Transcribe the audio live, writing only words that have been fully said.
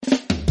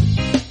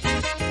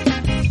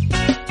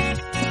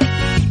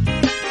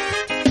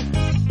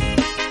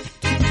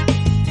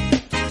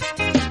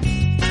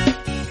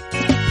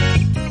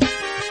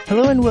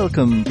and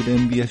welcome to the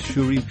MBS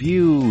Show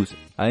Reviews.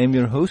 I am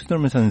your host,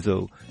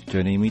 Sanzo.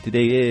 Joining me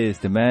today is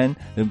the man,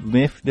 the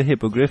myth, the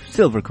hippogriff,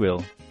 Silver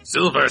Quill.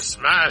 Silver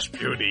smash,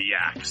 puny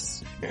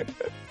yaks!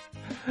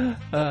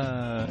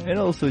 And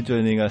also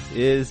joining us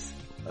is,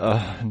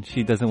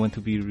 she doesn't want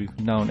to be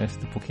renowned as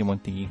the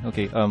Pokemon thingy.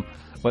 Okay,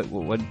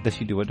 what does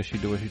she do? What does she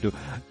do?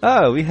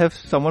 We have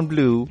someone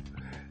blue.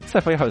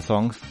 Sapphire Heart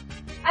Songs.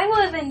 I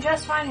would have been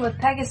just fine with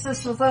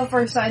Pegasus with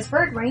oversized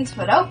bird wings,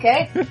 but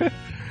okay.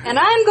 And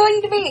I'm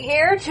going to be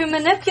here to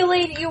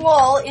manipulate you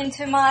all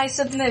into my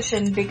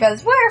submission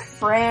because we're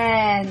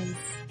friends.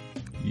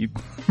 Yep.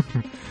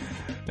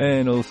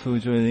 And also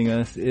joining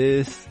us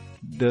is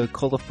the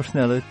cult of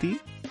personality,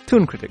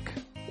 Toon Kritic.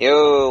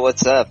 Yo,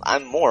 what's up?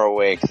 I'm more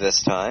awake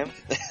this time.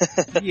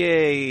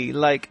 Yay!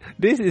 Like,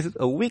 this is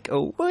a week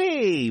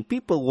away!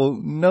 People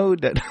won't know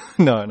that.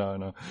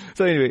 No.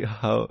 So anyway,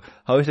 how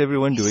is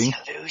everyone doing?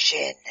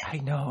 Solution. I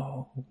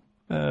know.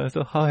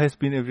 So how has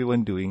been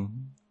everyone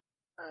doing?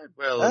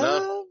 Well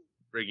enough.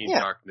 Bringing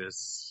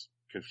darkness,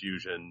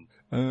 confusion,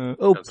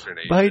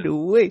 consternation. By the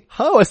way,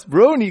 how was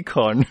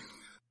BronyCon?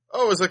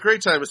 Oh, it was a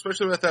great time,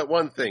 especially with that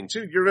one thing,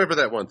 too. You remember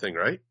that one thing,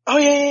 right? Oh,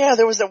 yeah,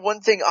 there was that one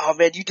thing. Oh,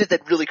 man, you did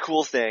that really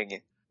cool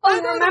thing. Oh,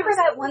 you remember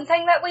that one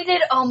thing that we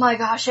did? Oh my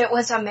gosh, it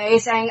was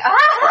amazing.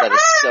 Oh, that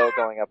is so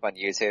going up on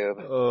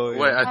YouTube. Oh, yeah.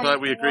 Wait, I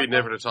thought we agreed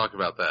never to talk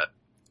about that.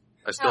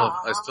 I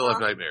still have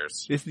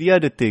nightmares. It's the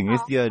other thing.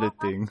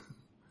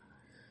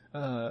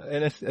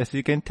 And as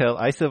you can tell,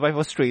 I survived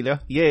Australia.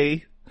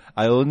 Yay!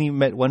 I only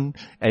met one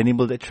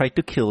animal that tried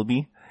to kill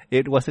me.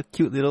 It was a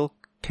cute little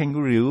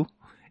kangaroo.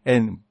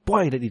 And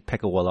boy, did it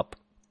pack a wallop.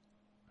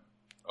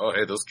 Oh,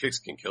 hey, those kicks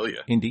can kill you.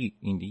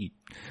 Indeed.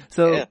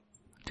 So,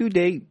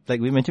 Today, like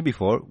we mentioned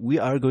before, we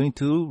are going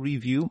to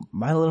review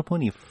My Little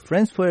Pony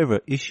Friends Forever,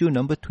 issue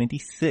number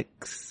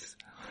 26.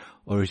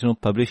 Original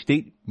published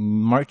date,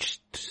 March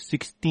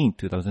 16,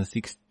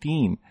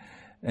 2016.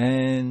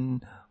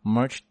 And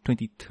March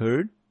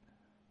 23rd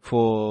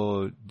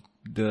for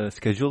the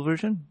scheduled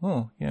version.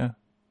 Oh, yeah.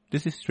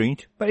 This is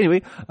strange. But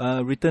anyway,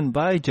 written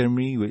by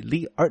Jeremy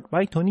Whitley, art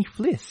by Tony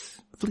Fleece,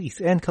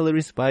 and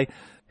colorist by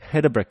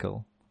Hedda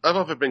Breckel. I've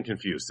often been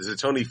confused. Is it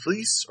Tony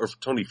Fleece or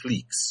Tony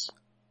Fleecs?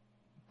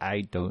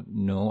 I don't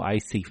know. I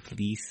say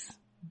Fleece,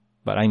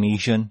 but I'm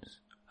Asian.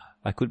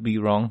 I could be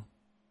wrong.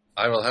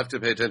 I will have to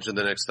pay attention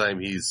the next time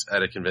he's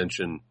at a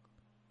convention.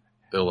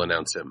 They'll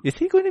announce him. Is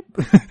he going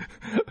to...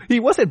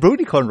 He was at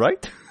BronyCon,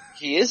 right?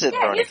 He is at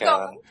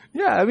BronyCon.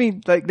 Yeah, I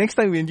mean, like, next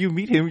time when you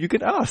meet him, you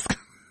can ask.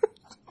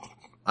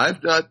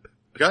 I've not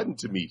gotten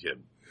to meet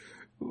him.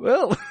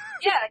 Well...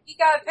 Yeah, he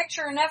got a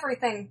picture and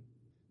everything.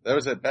 That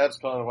was at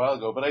BabsCon a while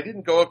ago, but I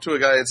didn't go up to a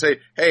guy and say,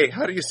 hey,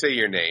 how do you say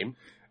your name?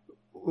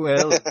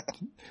 Well,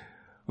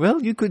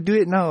 you could do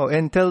it now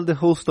and tell the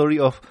whole story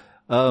of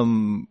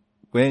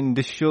when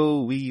the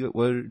show we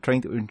were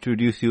trying to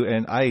introduce you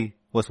and I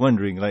was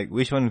wondering, like,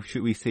 which one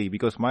should we say?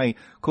 Because my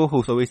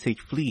co-host always say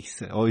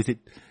Fleece, or is it...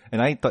 And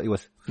I thought it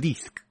was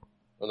Fleece.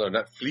 Oh, no,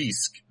 not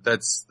Fleece.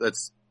 That's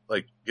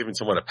like giving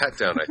someone a pat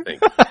down, I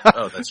think.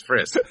 Oh, that's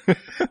Frisk.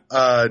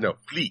 No,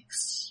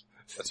 Fleecs.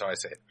 That's how I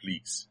say it,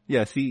 Fleecs.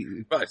 Yeah, see...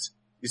 But,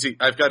 you see,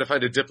 I've got to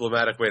find a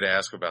diplomatic way to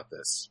ask about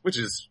this, which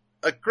is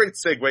a great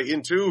segue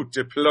into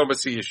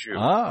diplomacy issue.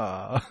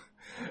 Ah.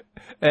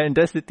 And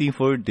that's the theme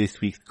for this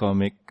week's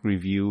comic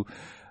review.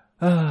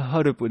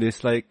 How to put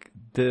this? Like,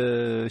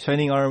 the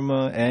Shining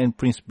Armor and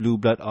Prince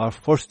Blueblood are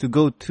forced to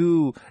go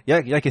to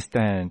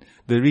Yakistan.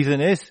 The reason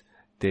is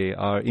they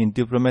are in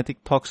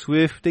diplomatic talks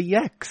with the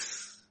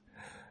Yaks.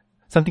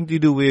 Something to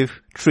do with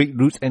trade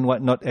routes and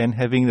whatnot, and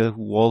having the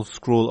wall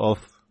scroll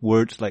of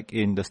words like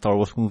in the Star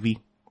Wars movie.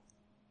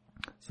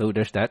 So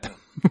there's that.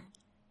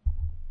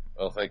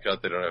 Well, thank God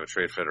they don't have a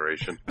trade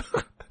federation.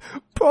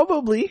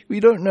 Probably.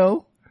 We don't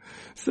know.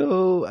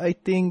 So I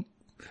think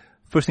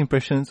first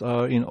impressions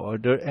are in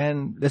order,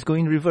 and let's go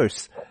in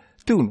reverse.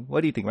 Toon, what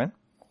do you think, man?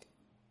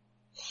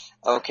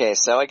 Okay,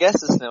 so I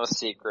guess it's no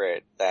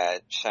secret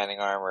that Shining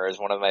Armor is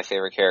one of my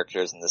favorite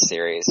characters in the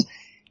series.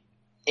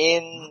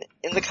 In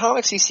the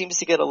comics, he seems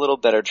to get a little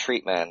better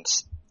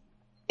treatment.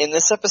 In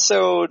this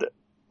episode,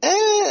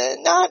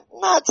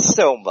 not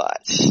so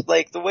much.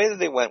 Like, the way that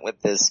they went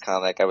with this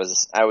comic, I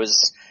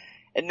was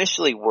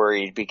initially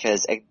worried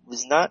because I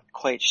was not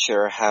quite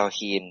sure how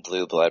he and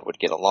Blue Blood would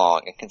get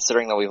along. And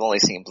considering that we've only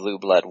seen Blue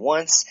Blood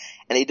once,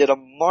 and he did a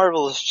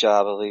marvelous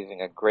job of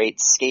leaving a great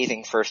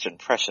scathing first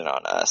impression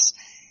on us.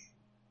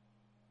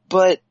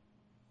 But,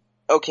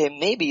 okay,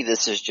 maybe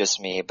this is just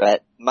me,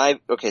 but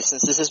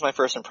since this is my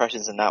first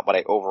impressions and not what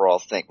I overall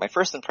think, my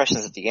first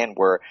impressions at the end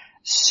were,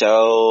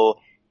 so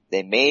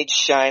they made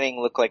Shining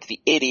look like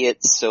the idiot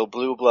so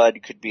Blue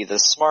Blood could be the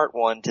smart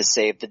one to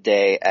save the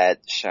day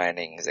at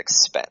Shining's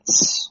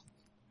expense.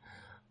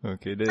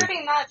 Okay,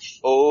 Pretty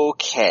much.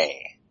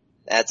 Okay.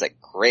 That's a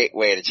great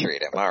way to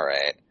treat him,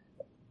 alright.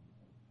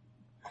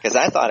 Because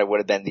I thought it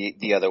would have been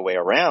the other way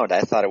around.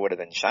 I thought it would have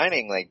been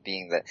Shining, like,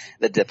 being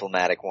the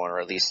diplomatic one, or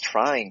at least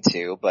trying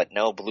to, but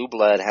no, Blue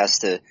Blood has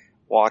to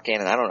walk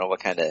in, and I don't know what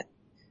kind of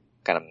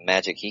kind of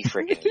magic he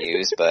freaking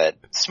used, but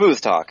smooth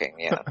talking,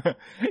 yeah.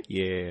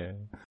 Yeah.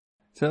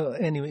 So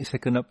anyway,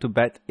 second up to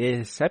bat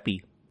is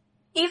Seppi.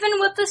 Even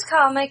with this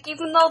comic,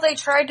 even though they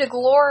tried to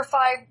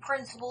glorify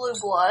Prince Blue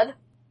Blood,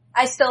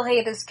 I still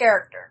hate his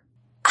character.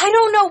 I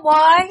don't know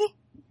why,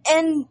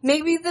 and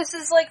maybe this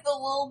is like the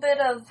little bit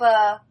of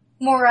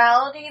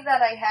morality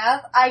that I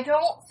have. I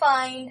don't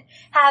find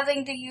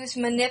having to use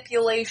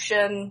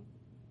manipulation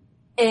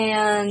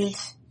and,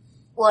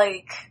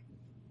 like,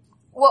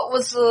 what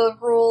was the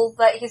rule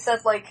that he said,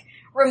 like,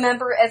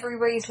 remember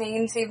everybody's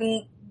names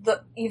even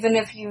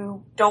if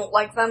you don't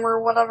like them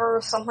or whatever,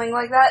 or something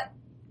like that?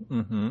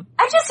 Mm-hmm.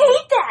 I just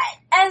hate that!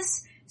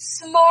 As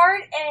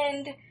smart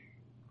and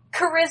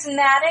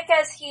charismatic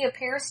as he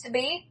appears to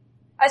be,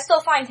 I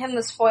still find him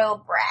a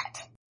spoiled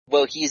brat.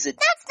 Well, he's a...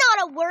 That's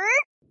not a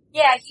word!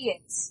 Yeah, he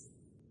is.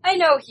 I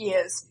know he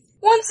is.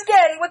 Once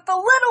again, with the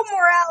little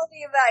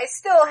morality that I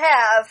still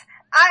have,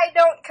 I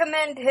don't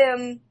commend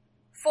him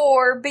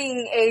for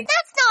being a...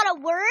 That's not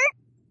a word!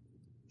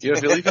 You know,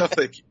 if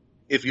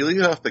you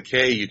leave off the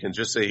K, you can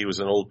just say he was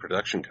an old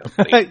production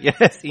company.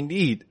 Yes,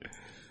 indeed.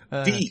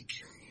 Deke.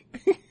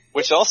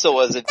 Which also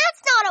was a...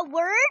 That's not a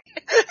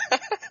word!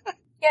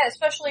 Yeah,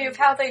 especially of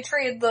how they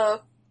treated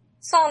the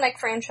Sonic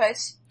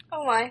franchise.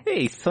 Oh my.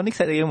 Hey, Sonic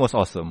Side AM was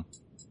awesome.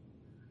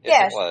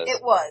 Yes,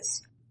 it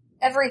was.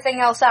 Everything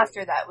else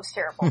after that was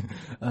terrible.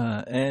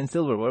 And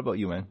Silver, what about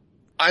you, man?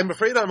 I'm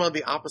afraid I'm on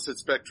the opposite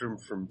spectrum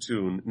from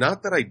Toon.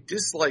 Not that I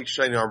dislike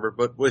Shining Armor,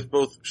 but with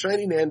both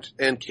Shining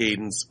and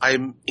Cadence,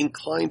 I'm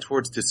inclined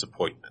towards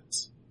disappointment.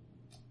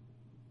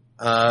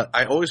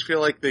 I always feel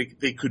like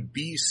they could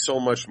be so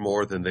much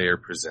more than they are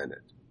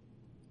presented.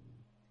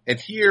 And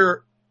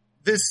here,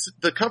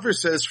 the cover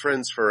says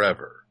Friends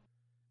Forever.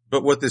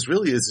 But what this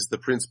really is the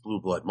Prince Blue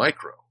Blood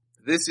Micro.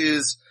 This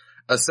is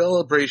a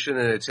celebration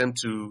and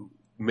attempt to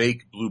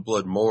make Blue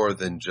Blood more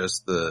than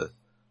just the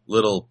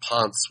little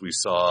ponce we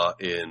saw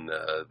in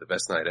The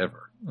Best Night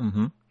Ever.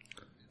 Mm-hmm.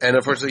 And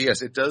unfortunately,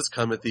 yes, it does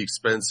come at the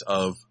expense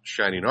of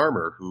Shining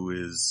Armor, who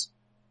is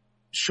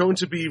shown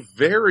to be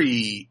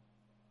very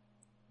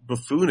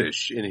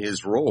buffoonish in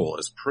his role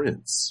as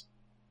Prince.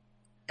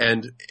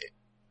 And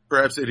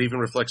perhaps it even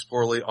reflects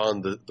poorly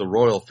on the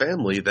royal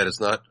family that has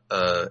not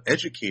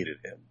educated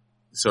him.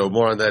 So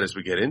more on that as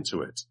we get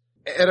into it.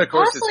 And of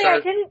course, honestly, I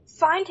didn't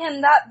find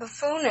him that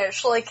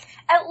buffoonish. Like,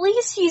 at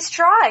least he's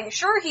trying.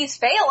 Sure, he's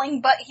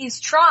failing, but he's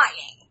trying.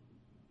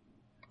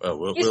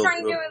 He's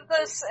trying to do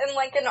this in,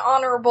 like, an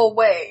honorable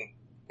way,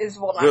 is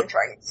what I'm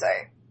trying to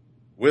say.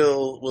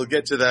 We'll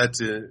get to that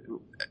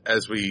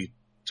as we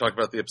talk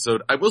about the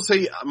episode. I will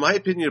say, my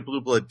opinion of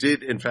Blue Blood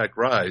did, in fact,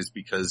 rise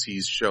because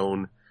he's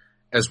shown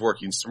as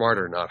working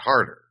smarter, not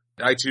harder.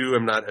 I, too,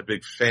 am not a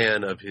big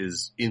fan of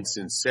his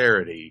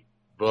insincerity,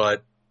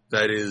 but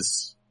that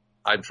is...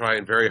 I'm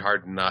trying very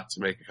hard not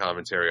to make a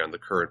commentary on the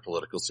current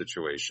political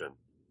situation.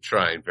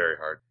 Trying very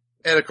hard.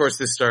 And of course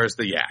this stars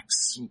the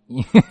Yaks.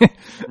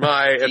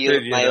 My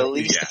opinion my of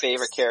least the Yaks.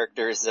 favorite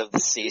characters of the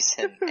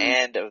season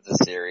and of the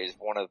series.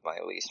 One of my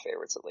least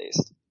favorites at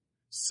least.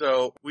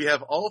 So we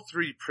have all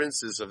three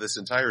princes of this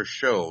entire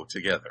show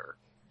together.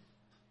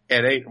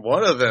 And ain't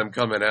one of them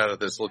coming out of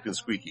this looking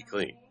squeaky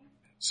clean.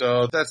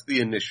 So that's the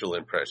initial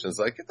impression. It's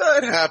like,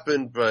 that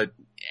happened, but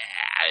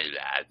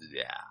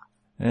yeah.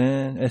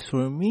 And as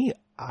for me,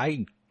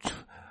 my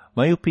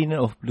opinion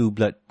of Blue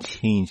Blood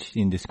changed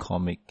in this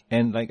comic.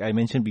 And like I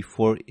mentioned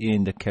before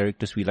in the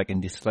characters we like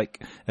and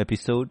dislike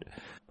episode,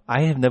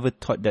 I have never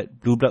thought that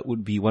Blue Blood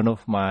would be one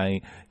of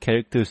my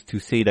characters to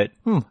say that,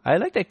 I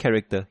like that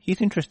character.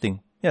 He's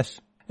interesting.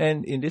 Yes.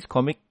 And in this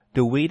comic,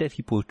 the way that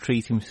he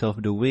portrays himself,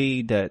 the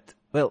way that,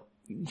 well,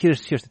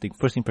 here's the thing.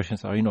 First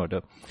impressions are in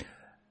order.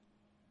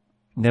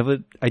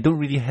 I don't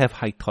really have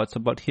high thoughts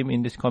about him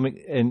in this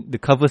comic, and the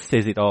cover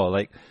says it all.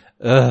 Like,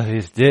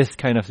 it's this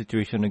kind of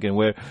situation again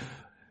where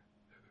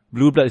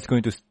Blue Blood is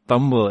going to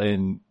stumble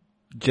and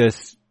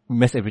just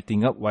mess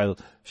everything up while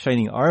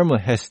Shining Armor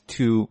has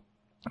to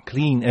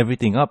clean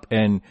everything up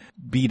and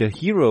be the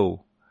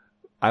hero.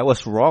 I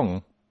was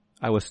wrong.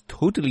 I was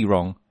totally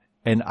wrong.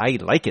 And I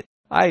like it.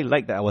 I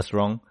like that I was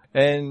wrong.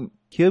 And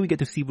here we get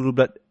to see Blue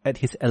Blood at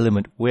his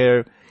element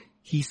where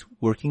he's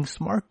working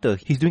smarter.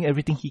 He's doing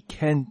everything he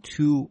can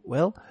to,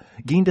 well,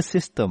 gain the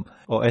system.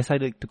 Or as I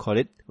like to call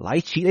it, lie,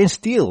 cheat, and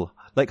steal.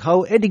 Like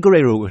how Eddie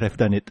Guerrero would have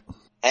done it.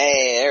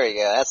 Hey, there we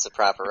go. That's a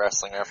proper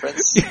wrestling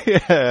reference.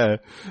 Yeah.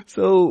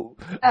 So...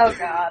 Oh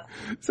god.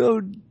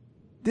 So,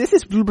 this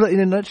is Blue Blood in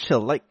a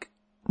nutshell. Like,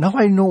 now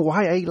I know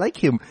why I like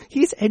him.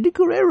 He's Eddie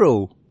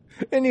Guerrero.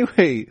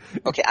 Anyway.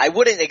 Okay, I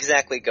wouldn't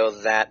exactly go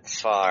that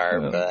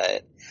far,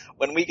 but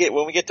when we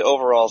get to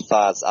overall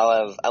thoughts,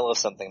 I'll have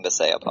something to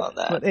say upon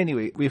that. But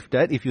anyway, with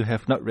that, if you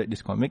have not read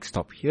this comic,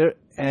 stop here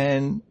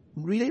and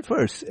read it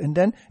first. And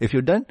then, if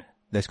you're done,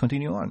 let's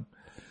continue on.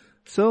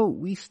 So,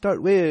 we start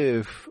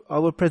with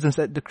our presence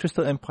at the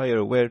Crystal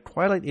Empire, where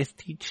Twilight is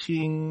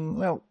teaching,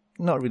 well,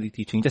 not really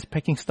teaching, just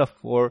packing stuff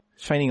for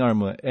Shining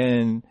Armor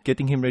and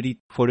getting him ready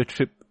for the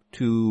trip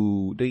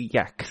to the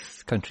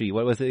Yaks country.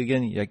 What was it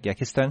again?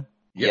 Yakistan?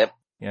 Yep.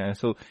 Yeah,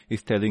 so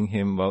he's telling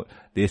him about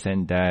this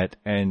and that,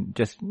 and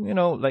just,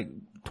 like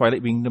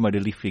Twilight being the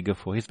motherly figure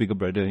for his bigger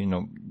brother,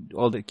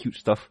 all that cute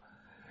stuff.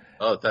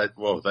 Oh,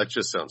 that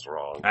just sounds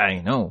wrong. I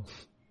know.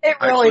 It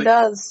really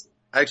does.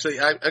 Actually,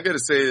 I'm going to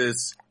say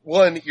this.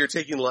 One, you're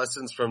taking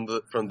lessons from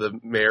the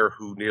mayor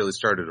who nearly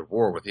started a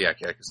war with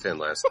Yakistan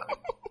last time.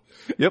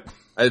 Yep.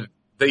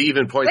 They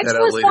even point that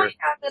out Which was later. pointed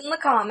out in the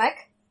comic.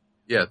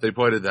 Yeah, they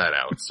pointed that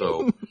out.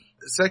 So,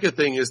 the second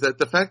thing is that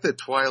the fact that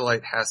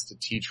Twilight has to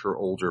teach her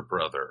older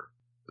brother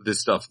this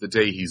stuff the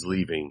day he's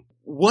leaving.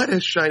 What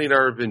has Shining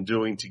Armor been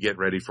doing to get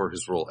ready for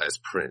his role as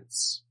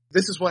Prince?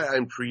 This is why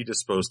I'm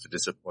predisposed to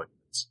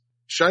disappointments.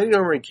 Shining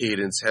Armor and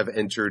Cadence have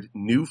entered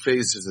new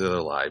phases of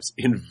their lives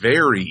in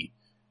very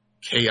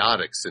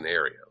chaotic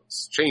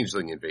scenarios.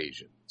 Changeling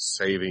invasion,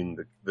 saving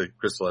the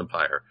Crystal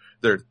Empire,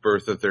 the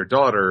birth of their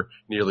daughter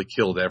nearly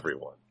killed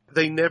everyone.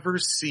 They never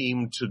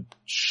seem to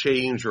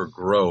change or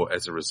grow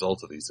as a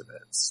result of these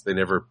events. They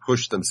never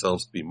push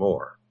themselves to be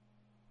more.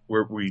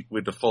 We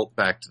default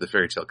back to the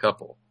fairy tale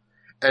couple.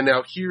 And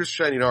now here's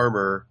Shining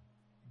Armor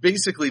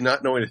basically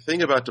not knowing a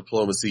thing about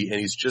diplomacy, and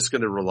he's just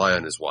going to rely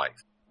on his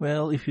wife.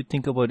 Well, if you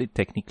think about it,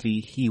 technically,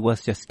 he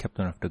was just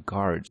captain of the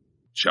guard.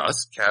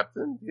 Just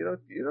captain? You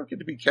don't get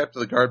to be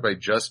captain of the guard by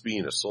just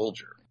being a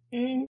soldier.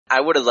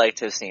 I would have liked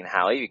to have seen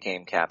how he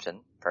became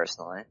captain,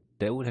 personally.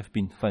 That would have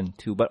been fun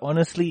too. But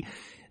honestly,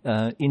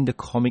 in the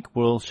comic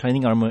world,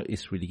 Shining Armor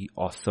is really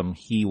awesome.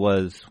 He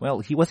was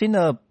in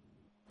a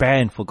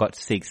band, for God's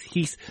sakes.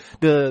 He's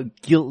the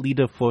guild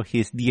leader for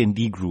his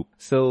D&D group.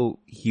 So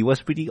he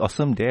was pretty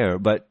awesome there,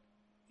 but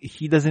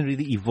he doesn't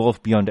really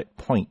evolve beyond that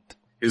point.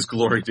 His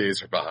glory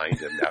days are behind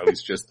him now.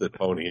 He's just the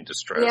pony in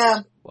distress. Yeah.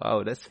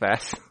 Wow, that's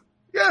fast.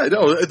 Yeah,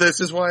 no, this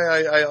is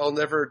why I'll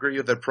never agree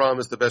with that prom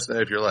is the best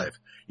night of your life.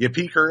 You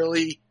peak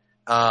early,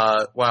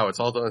 wow, it's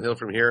all downhill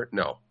from here.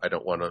 No, I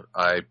don't want to.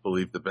 I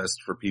believe the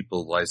best for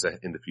people lies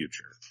in the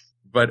future.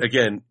 But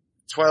again,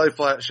 Twilight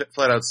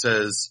flat out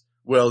says,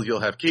 well, you'll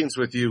have Cadence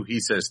with you.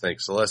 He says,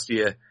 thanks,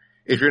 Celestia.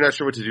 If you're not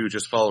sure what to do,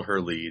 just follow her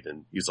lead,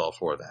 and he's all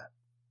for that.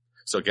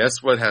 So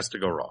guess what has to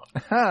go wrong?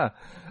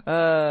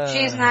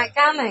 She's not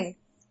coming.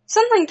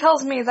 Something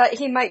tells me that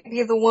he might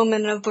be the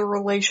woman of the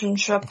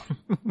relationship.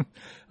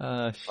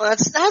 Well,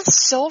 that's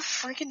so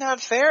freaking not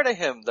fair to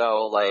him,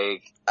 though.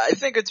 Like, I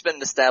think it's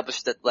been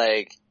established that,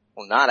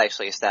 not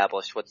actually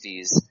established what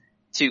these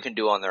two can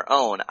do on their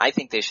own. I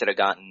think they should have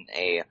gotten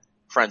a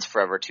Friends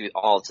Forever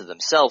all to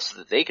themselves so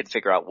that they could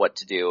figure out what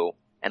to do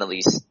and at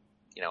least,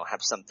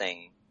 have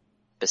something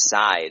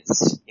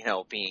besides,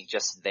 being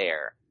just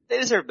there. They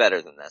deserve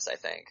better than this, I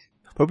think.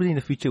 Probably in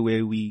the future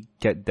where we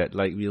get that,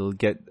 we'll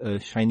get a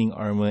Shining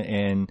Armor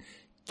and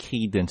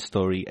Cadence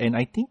story. And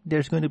I think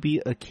there's going to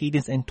be a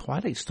Cadence and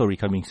Twilight story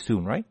coming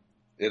soon, right?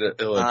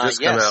 It'll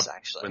just come out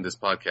actually, when this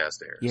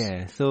podcast airs.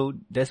 Yeah, so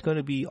that's going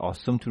to be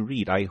awesome to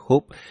read. I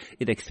hope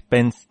it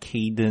expands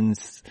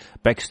Cadence's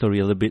backstory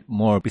a little bit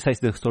more, besides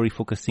the story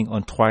focusing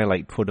on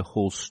Twilight for the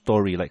whole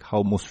story, like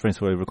how most Friends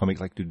Forever comics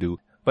like to do.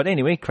 But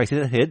anyway,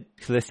 crisis ahead.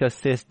 Celestia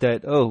says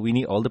that, we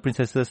need all the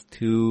princesses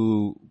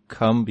to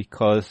come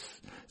because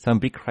some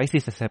big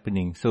crisis is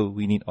happening. So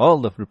we need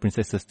all of the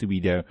princesses to be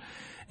there.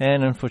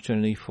 And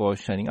unfortunately for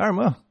Shining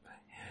Armor,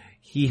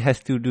 he has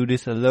to do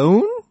this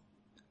alone?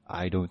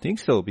 I don't think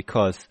so,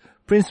 because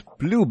Prince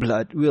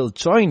Blueblood will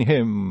join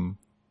him.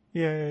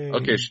 Yay.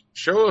 Okay,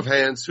 show of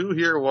hands, who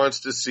here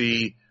wants to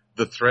see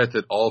the threat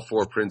that all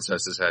four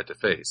princesses had to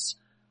face?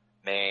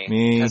 Me.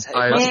 Because it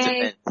must have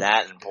been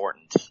that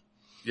important.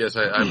 Yes,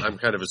 I'm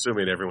kind of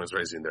assuming everyone's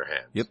raising their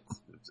hand. Yep.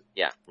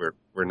 Yeah.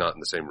 We're not in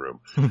the same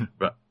room.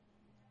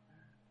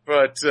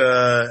 But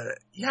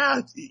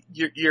yeah,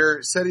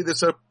 you're setting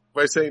this up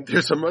by saying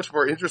there's a much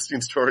more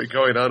interesting story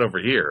going on over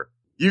here.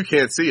 You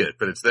can't see it,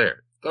 but it's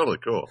there. Totally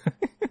cool.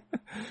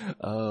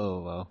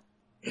 Oh, wow.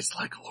 It's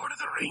like Lord of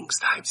the Rings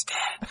times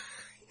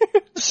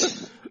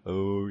 10.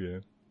 Oh, yeah.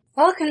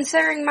 Well,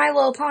 considering My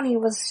Little Pony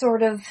was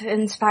sort of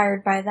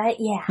inspired by that,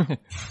 yeah.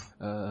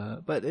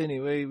 But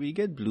anyway, we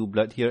get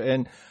Blueblood here,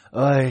 and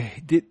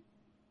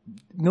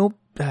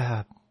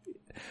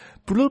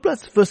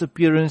Blueblood's first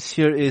appearance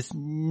here is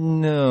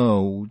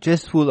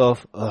just full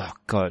of, oh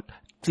god,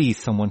 please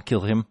someone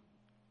kill him.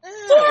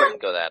 I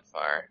wouldn't go that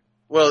far.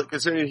 Well,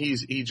 considering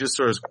he just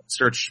sort of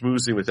starts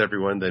schmoozing with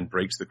everyone, then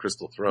breaks the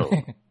crystal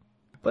throne.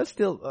 But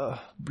still,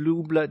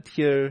 Blueblood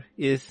here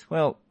is,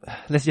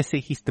 let's just say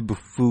he's the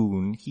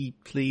buffoon. He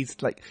plays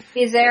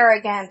He's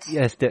arrogant.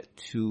 Yes, that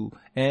too.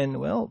 And,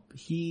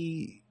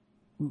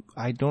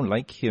 I don't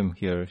like him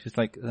here. It's just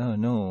oh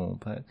no.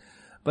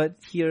 But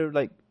here,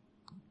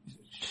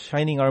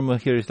 Shining Armor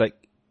here is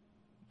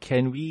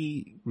can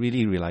we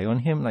really rely on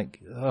him?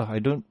 I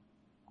don't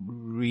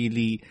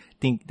really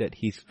think that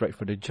he's right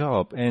for the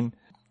job. And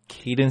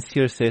Cadence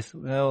here says,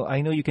 well,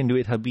 I know you can do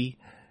it, hubby.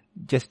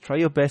 Just try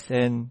your best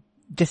and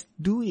just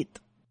do it.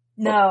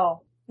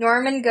 No.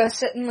 Norman, go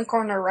sit in the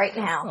corner right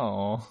now.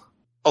 Aww.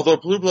 Although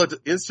Blueblood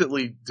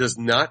instantly does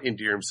not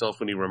endear himself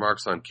when he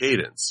remarks on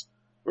Cadence.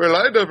 Well,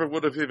 I never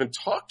would have even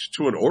talked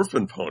to an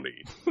orphan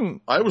pony.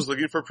 I was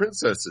looking for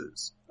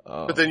princesses.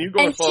 But then you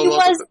go and follow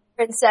up with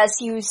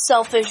Princess, you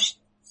selfish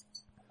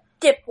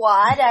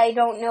dipwad. I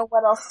don't know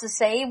what else to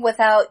say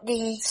without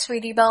getting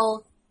Sweetie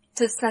Belle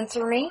to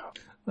censor me.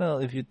 Well,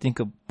 if you think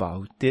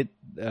about it,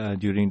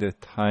 during the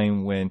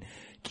time when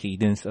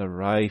Cadence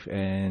arrived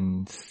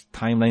and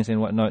timelines and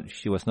whatnot,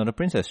 she was not a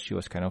princess. She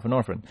was kind of an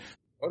orphan.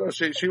 Oh no,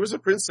 she was a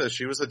princess.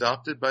 She was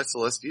adopted by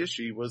Celestia.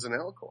 She was an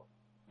alicorn.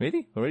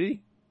 Really?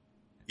 Already?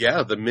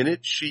 Yeah, the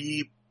minute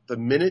she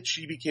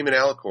became an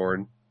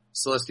alicorn,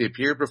 Celestia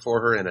appeared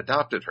before her and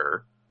adopted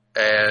her,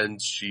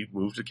 and she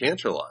moved to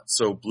Canterlot.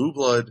 So Blue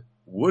Blood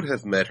would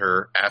have met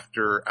her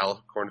after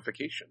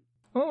alicornification.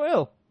 Oh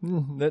well,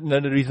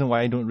 another reason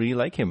why I don't really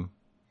like him.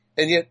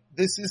 And yet,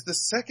 this is the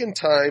second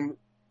time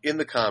in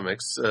the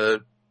comics,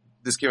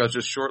 this came out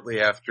just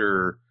shortly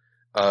after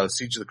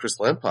Siege of the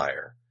Crystal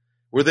Empire,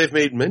 where they've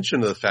made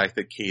mention of the fact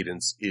that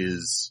Cadence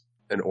is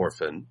an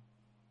orphan,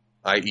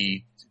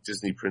 i.e.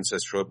 Disney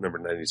Princess trope number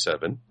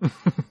 97.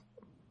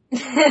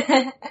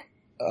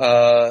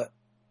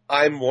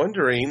 I'm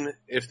wondering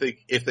if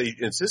they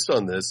insist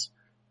on this,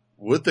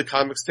 would the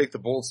comics take the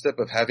bold step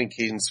of having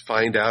Cadence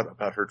find out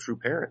about her true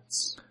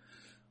parents?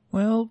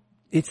 Well,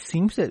 it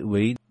seems that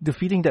way. The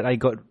feeling that I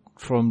got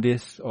from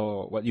this,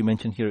 or what you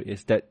mentioned here,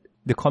 is that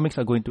the comics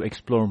are going to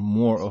explore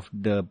more of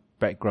the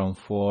background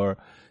for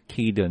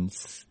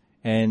Cadence.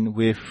 And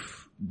with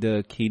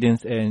the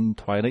Cadence and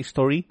Twilight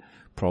story,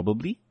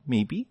 probably,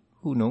 maybe,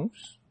 who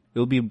knows?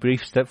 It'll be a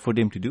brave step for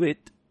them to do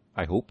it,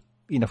 I hope.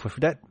 Enough of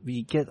that.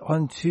 We get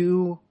on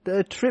to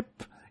the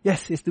trip.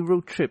 Yes, it's the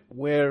road trip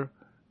where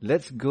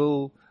let's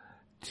go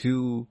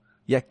to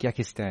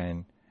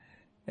Yakistan.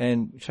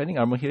 And Shining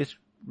Armor here is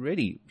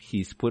ready.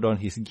 He's put on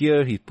his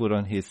gear, he's put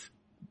on his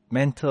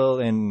mantle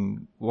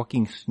and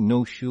walking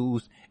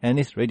snowshoes, and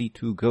is ready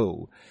to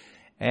go.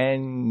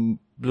 And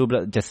Blue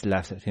Blood just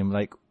laughs at him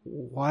like,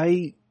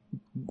 why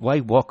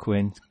walk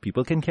when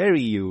people can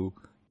carry you?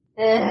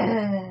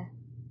 And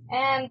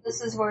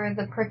this is where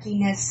the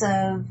prickiness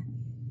of,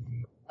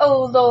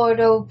 oh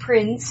Lord, oh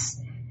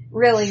Prince,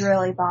 really,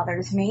 really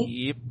bothers me.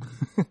 Yep.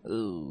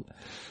 Ooh.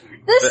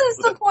 This is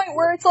the point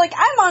where it's like,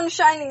 I'm on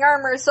Shining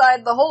Armor's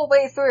side the whole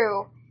way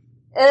through.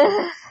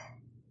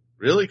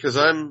 Really? Because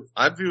I'm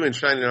viewing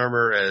Shining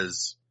Armor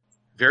as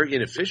very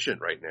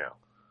inefficient right now.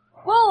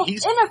 Well,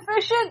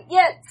 inefficient,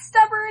 yet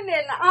stubborn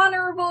and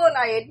honorable, and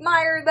I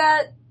admire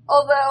that.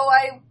 Although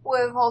I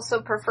would have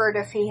also preferred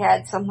if he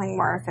had something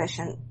more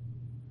efficient.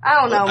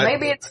 I don't know,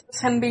 maybe it's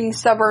just him being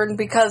stubborn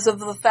because of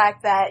the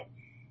fact that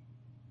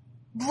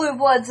Blue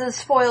Blood's a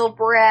spoiled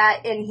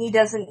brat and he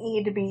doesn't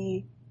need to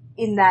be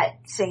in that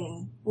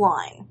same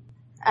line.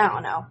 I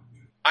don't know.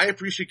 I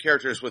appreciate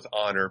characters with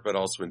honor, but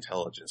also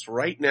intelligence.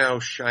 Right now,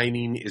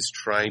 Shining is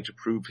trying to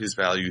prove his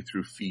value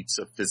through feats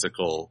of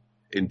physical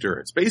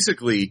endurance.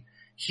 Basically,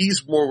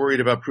 he's more worried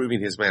about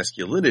proving his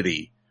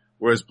masculinity,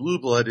 whereas Blue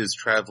Blood is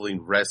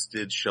traveling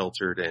rested,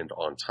 sheltered, and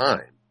on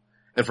time.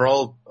 And for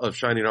all of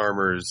Shining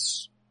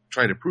Armor's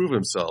trying to prove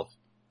himself,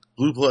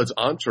 Blue Blood's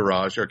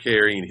entourage are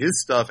carrying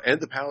his stuff and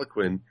the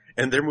palanquin,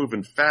 and they're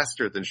moving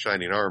faster than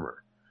Shining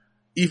Armor.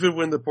 Even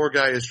when the poor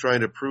guy is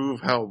trying to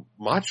prove how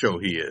macho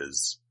he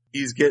is,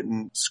 he's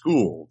getting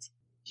schooled.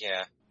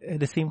 Yeah. At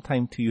the same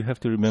time, too, you have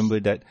to remember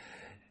that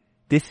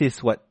this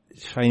is what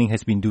Shining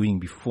has been doing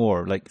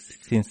before. Like,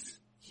 since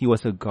he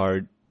was a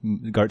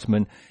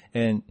guardsman,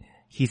 and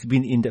he's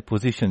been in that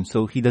position,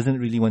 so he doesn't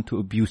really want to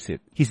abuse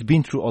it. He's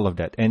been through all of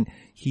that, and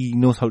he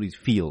knows how it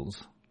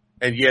feels.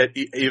 And yet,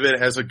 even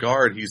as a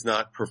guard, he's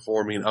not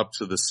performing up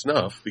to the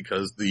snuff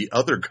because the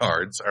other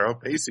guards are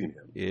outpacing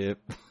him. Yep.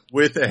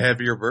 With a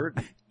heavier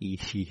burden.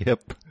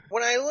 Yep.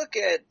 When I look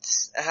at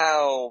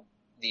how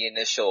the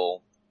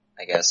initial,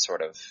 I guess,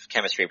 sort of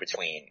chemistry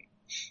between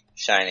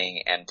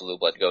Shining and Blue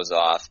Blood goes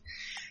off,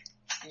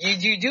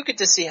 you do get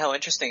to see how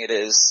interesting it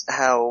is,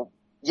 how,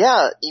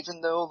 yeah,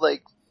 even though,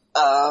 like,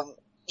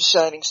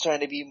 Shining's trying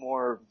to be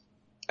more,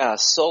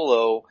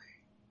 solo,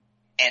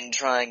 and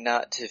trying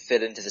not to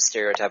fit into the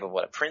stereotype of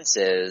what a prince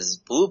is,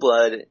 Blue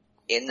Blood,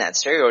 in that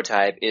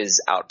stereotype, is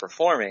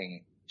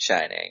outperforming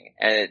Shining.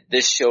 And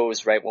this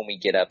shows right when we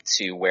get up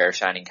to where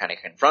Shining kind of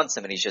confronts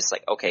him, and he's just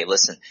like, okay,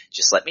 listen,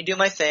 just let me do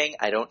my thing.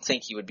 I don't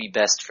think you would be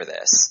best for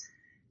this.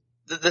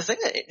 The thing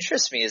that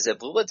interests me is that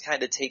Blue Blood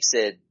kind of takes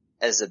it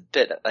as a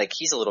bit, like,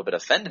 he's a little bit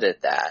offended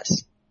at that.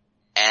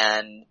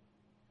 And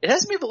it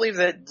has me believe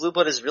that Blue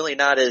Blood is really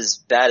not as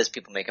bad as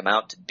people make him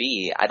out to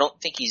be. I don't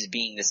think he's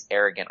being this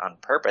arrogant on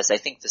purpose. I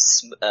think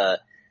the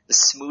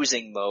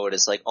smoozing mode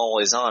is like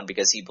always on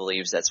because he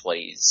believes it's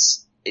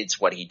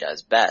what he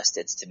does best.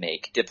 It's to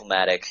make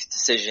diplomatic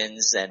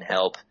decisions and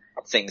help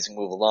things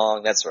move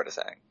along, that sort of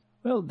thing.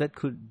 Well, that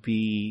could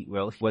be,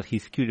 what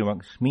his cue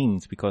remarks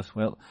means because,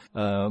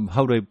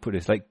 how do I put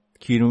this? Like,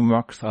 cue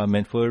remarks are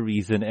meant for a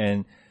reason,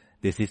 and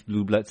this is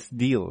Blue Blood's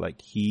deal.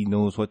 Like, he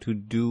knows what to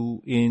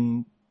do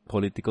in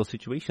political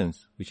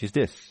situations, which is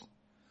this.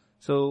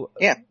 So,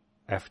 yeah.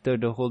 After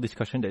the whole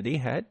discussion that they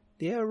had,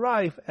 they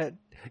arrive at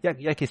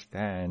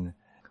Yakistan.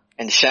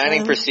 And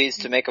Shining proceeds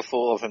to make a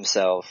fool of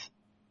himself.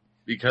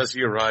 Because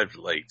he arrived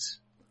late.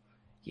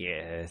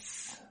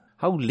 Yes.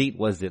 How late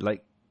was it?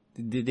 Like,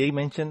 Did they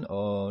mention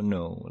or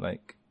no?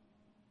 Like,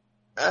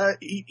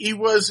 he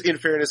was, in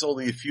fairness,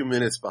 only a few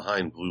minutes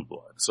behind Blue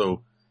Blood.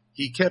 So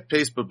he kept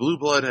pace, but Blue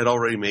Blood had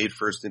already made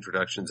first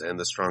introductions and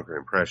the stronger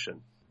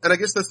impression. And I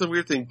guess that's the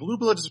weird thing. Blue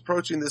Blood is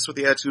approaching this with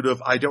the attitude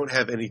of, I don't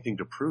have anything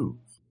to prove.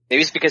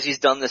 Maybe it's because he's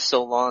done this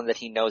so long that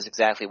he knows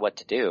exactly what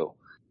to do.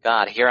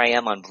 God, here I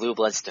am on Blue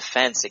Blood's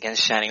defense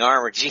against Shining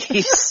Armor.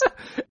 Jeez.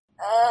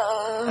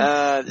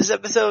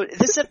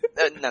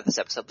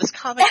 This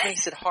comic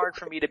makes it hard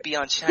for me to be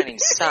on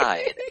Shining's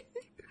side.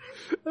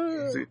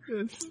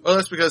 Well,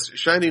 that's because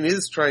Shining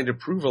is trying to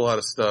prove a lot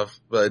of stuff,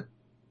 but,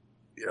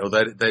 you know,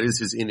 that is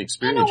his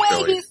inexperience. In a way,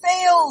 showing. he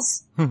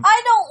fails.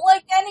 I don't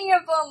like any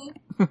of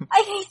them.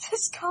 I hate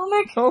this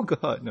comic. oh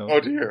god, no. Oh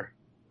dear.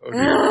 Oh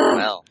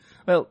dear.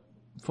 Well,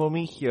 for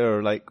me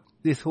here, like,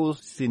 this whole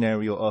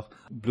scenario of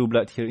Blue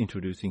Blood here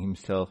introducing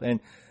himself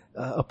and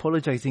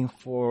apologizing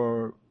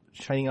for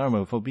Shining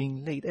Armor for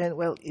being late, and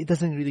well, it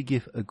doesn't really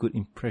give a good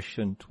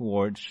impression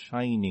towards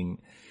Shining.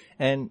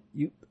 And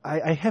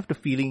I have the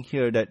feeling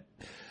here that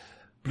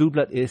Blue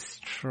Blood is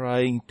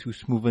trying to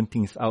smoothen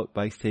things out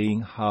by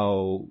saying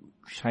how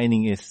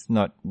Shining is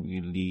not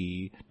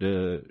really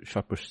the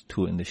sharpest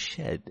tool in the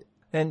shed.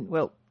 And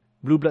well,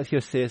 Blue Blood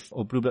here says,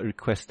 or Blue Blood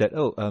requests that,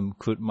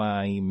 could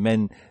my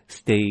men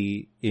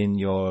stay in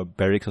your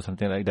barracks or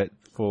something like that,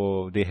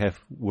 for they have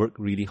worked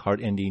really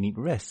hard and they need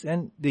rest.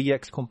 And the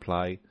Yaks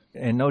comply.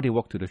 And now they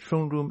walk to the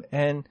throne room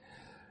and,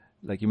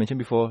 like you mentioned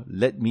before,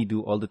 let me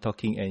do all the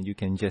talking and you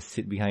can just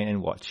sit behind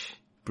and watch.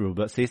 Blue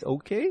Blood says,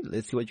 okay,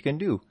 let's see what you can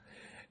do.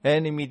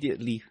 And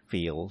immediately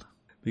failed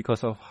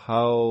because of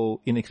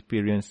how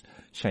inexperienced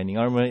Shining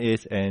Armor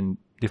is and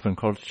different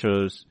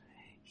cultures.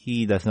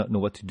 He does not know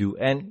what to do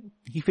and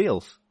he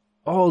fails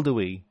all the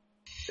way.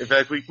 In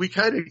fact, we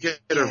kind of get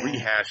a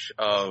rehash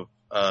of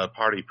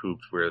Party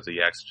Poops where the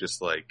Yaks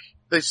just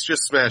they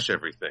just smash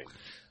everything.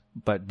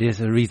 But there's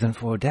a reason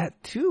for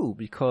that too,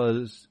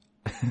 because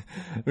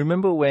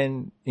remember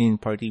when in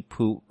Party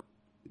Poop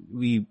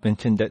we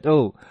mentioned that,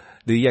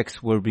 the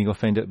Yaks were being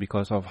offended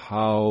because of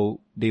how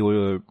they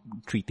were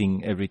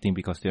treating everything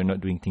because they're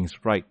not doing things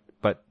right.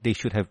 But they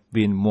should have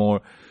been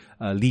more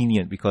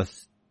lenient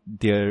because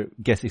their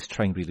guest is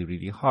trying really,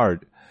 really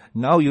hard.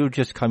 Now you're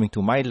just coming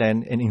to my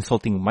land and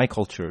insulting my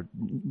culture.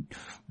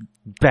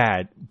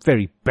 Bad.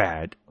 Very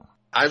bad.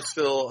 I'm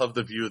still of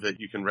the view that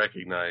you can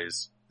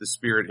recognize the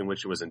spirit in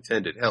which it was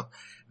intended. Hell,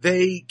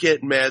 they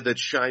get mad that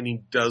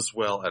Shining does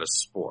well at a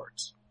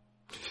sport.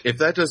 If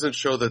that doesn't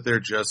show that they're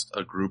just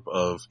a group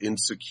of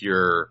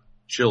insecure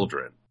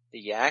children. The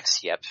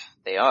Yaks, yep,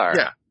 they are.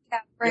 Yeah. Yeah,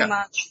 very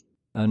much.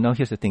 Now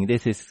here's the thing.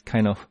 This is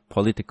kind of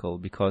political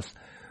because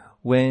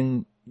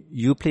when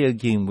you play a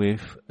game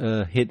with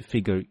a hit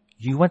figure,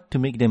 you want to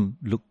make them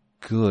look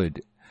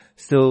good.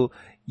 So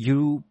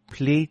you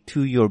play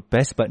to your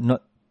best, but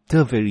not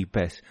the very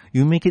best.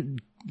 You make it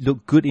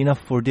look good enough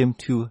for them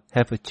to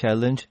have a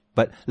challenge,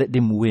 but let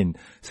them win.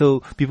 So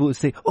people would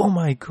say, oh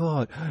my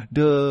god,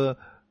 the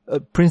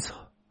Prince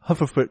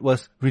Hufflepuff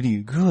was really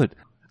good.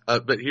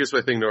 But here's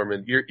my thing,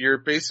 Norman. You're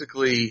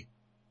basically,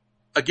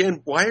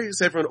 again, why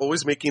is everyone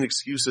always making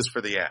excuses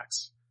for the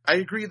Yaks? I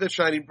agree that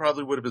Shining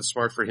probably would have been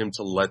smart for him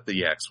to let the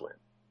Yaks win.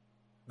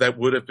 That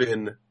would have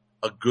been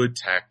a good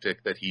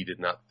tactic that he did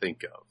not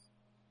think of.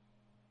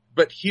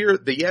 But here,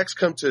 the Yaks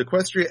come to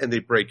Equestria and they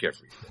break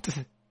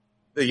everything.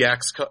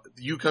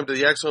 You come to the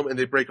Yaks home and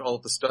they break all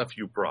of the stuff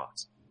you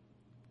brought.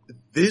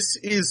 This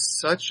is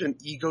such an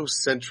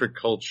egocentric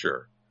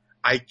culture.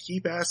 I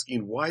keep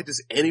asking, why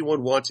does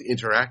anyone want to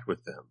interact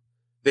with them?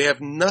 They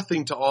have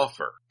nothing to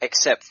offer.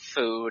 Except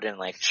food and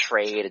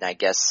trade and I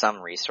guess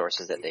some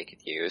resources that they could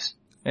use.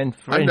 And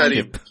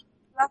friendship.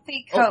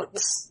 Fluffy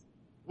coats.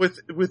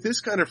 With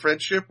this kind of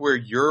friendship where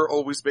you're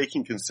always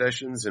making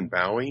concessions and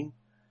bowing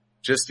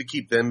just to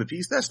keep them at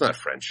peace, that's not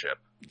friendship.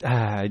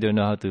 I don't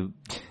know how to...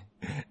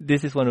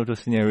 This is one of those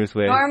scenarios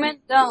where... Norman,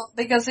 don't,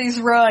 because he's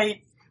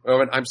right.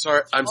 Norman, I'm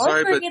sorry,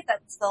 Don't forget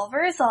that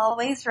Silver is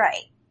always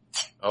right.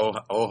 Oh,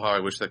 how I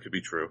wish that could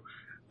be true.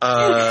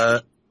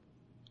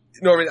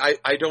 Norman,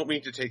 I don't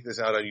mean to take this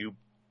out on you.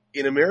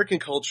 In American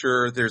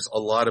culture, there's a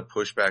lot of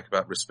pushback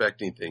about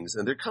respecting things,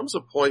 and there comes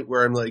a point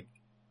where I'm like,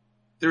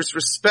 there's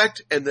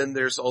respect, and then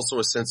there's also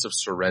a sense of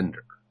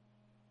surrender.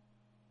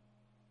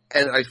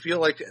 And I feel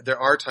like there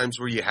are times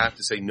where you have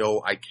to say,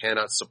 no, I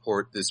cannot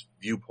support this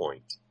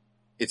viewpoint.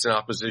 It's in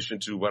opposition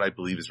to what I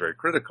believe is very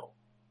critical.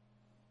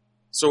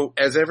 So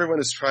as everyone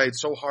has tried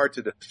so hard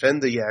to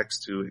defend the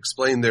Yaks, to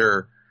explain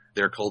their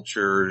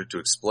culture, to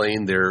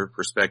explain their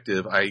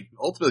perspective, I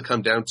ultimately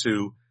come down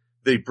to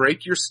they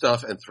break your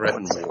stuff and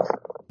threaten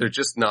war. They're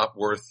just not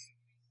worth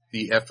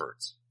the effort.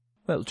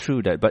 Well,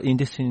 true that, but in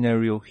this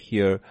scenario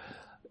here,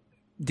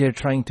 they're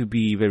trying to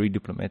be very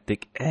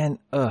diplomatic, and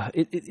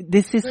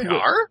this is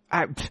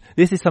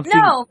this is something.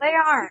 No, they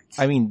aren't.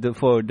 I mean,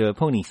 for the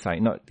pony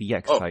side, not the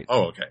Yak side.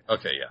 Oh,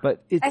 okay, yeah.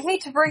 But I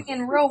hate to bring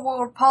in real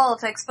world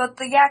politics, but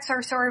the Yaks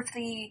are sort of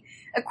the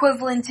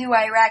equivalent to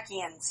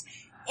Iraqians.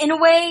 In a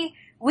way,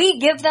 we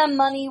give them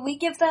money, we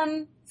give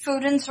them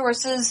food and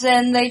sources,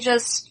 and they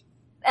just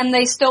and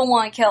they still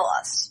want to kill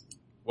us.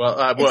 Well,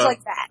 It's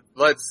like that.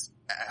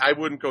 I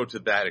wouldn't go to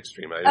that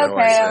extreme.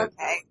 Okay.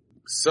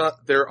 So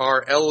there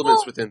are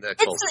elements within that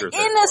culture. It's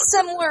in a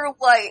similar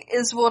light,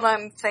 is what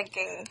I'm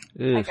thinking.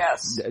 I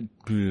guess.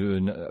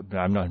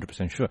 I'm not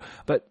 100% sure.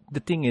 But the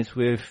thing is,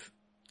 with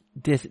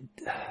this,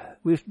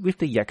 with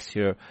the yaks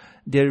here,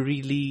 they're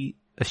really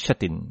a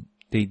shut-in.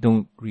 They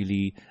don't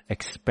really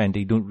expand.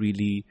 They don't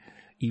really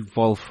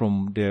evolve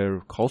from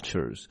their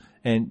cultures,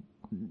 and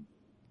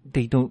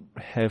they don't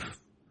have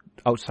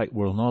outside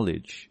world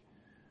knowledge.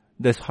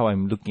 That's how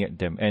I'm looking at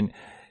them. And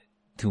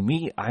to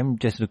me, I'm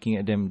just looking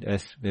at them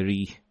as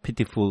very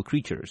pitiful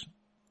creatures.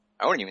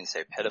 I wouldn't even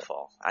say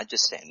pitiful. I'd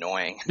just say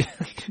annoying.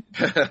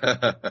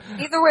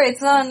 Either way,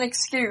 it's not an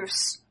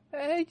excuse.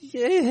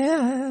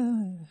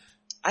 Yeah.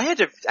 I had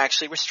to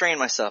actually restrain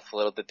myself a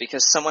little bit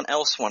because someone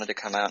else wanted to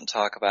come out and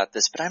talk about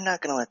this, but I'm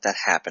not going to let that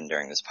happen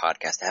during this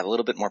podcast. I have a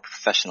little bit more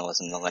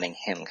professionalism than letting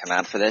him come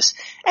out for this.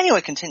 Anyway,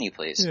 continue,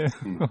 please. Yeah.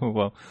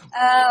 Well.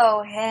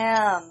 Oh,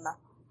 him.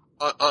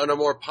 On a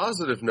more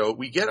positive note,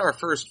 we get our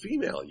first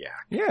female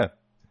yak. Yeah.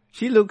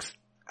 She looks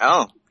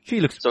So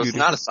beautiful. it's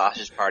not a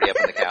sausage party up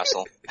in the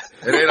castle.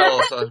 It ain't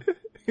all sausage.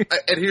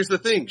 And here's the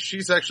thing.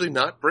 She's actually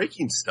not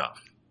breaking stuff.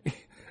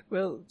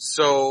 Well.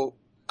 So,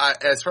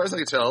 as far as I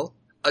can tell,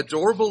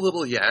 adorable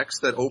little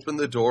yaks that open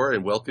the door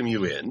and welcome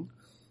you in,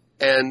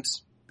 and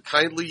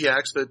kindly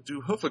yaks that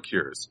do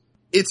hoofacures.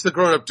 It's the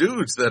grown-up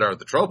dudes that are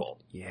the trouble.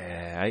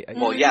 Yeah.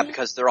 Well, yeah,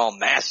 because they're all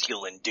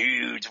masculine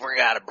dudes. We're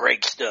gotta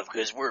break stuff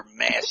because we're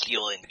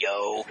masculine,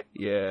 yo.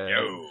 Yeah.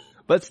 Yo.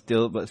 But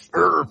still.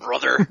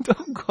 Brother.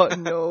 Oh God,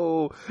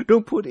 no.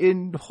 Don't put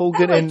in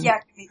Hogan and...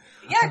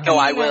 No,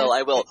 I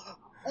will.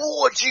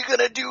 What you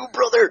gonna do,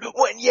 brother,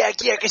 when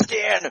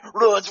Yakistan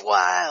runs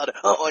wild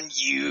on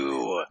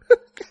you?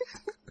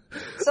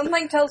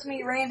 Something tells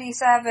me Randy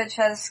Savage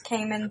has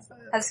come into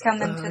I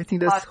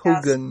think the that's podcast.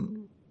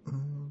 Hogan.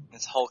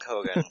 It's Hulk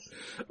Hogan.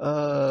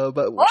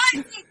 But... Why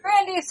is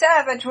Randy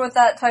Savage with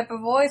that type of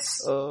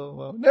voice? Oh,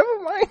 well, never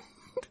mind.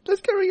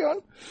 Let's carry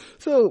on.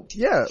 So,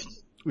 yeah,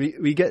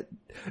 we get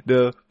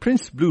the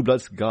Prince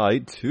Blueblood's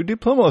Guide to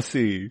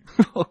Diplomacy.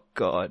 Oh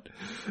God.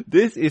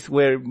 This is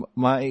where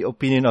my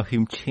opinion of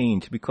him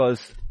changed,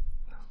 because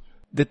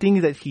the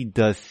thing that he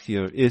does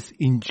here is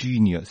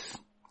ingenious.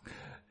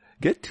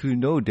 Get to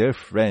know their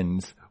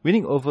friends.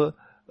 Winning over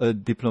a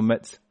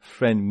diplomat's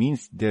friend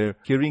means they're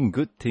hearing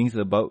good things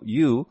about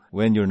you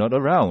when you're not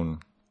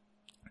around.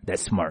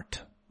 That's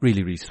smart.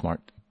 Really, really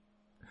smart.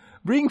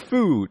 Bring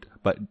food,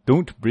 but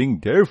don't bring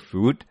their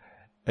food,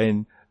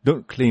 and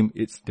don't claim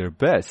it's their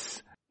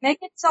best. Make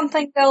it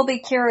something they'll be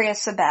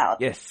curious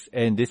about. Yes,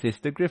 and this is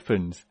the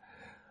Griffins.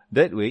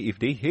 That way, if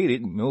they hate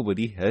it,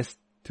 nobody has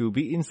to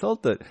be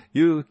insulted.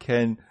 You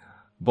can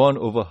bond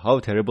over how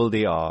terrible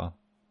they are.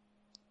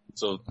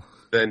 So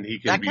then he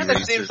can That be kind of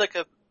racist. seems like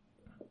a...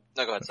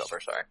 No, go ahead, Silver,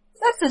 sorry.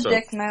 That's a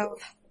dick move.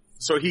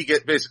 So he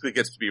basically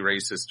gets to be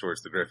racist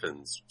towards the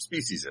Griffins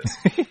species.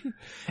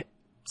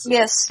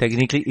 Yes.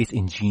 Technically, it's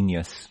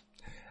ingenious.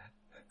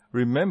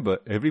 Remember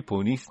every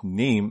pony's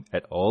name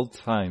at all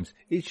times.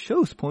 It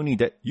shows Pony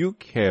that you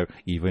care,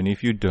 even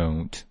if you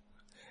don't.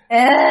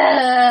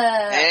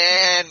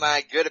 And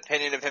my good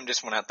opinion of him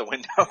just went out the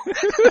window.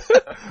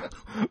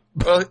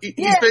 Well,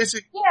 he's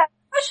basically... Yeah,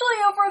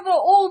 especially over the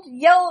old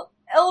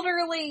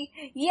elderly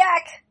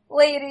yak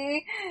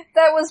lady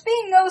that was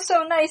being oh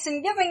so nice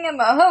and giving him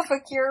a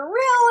hoofacure.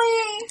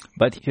 Really?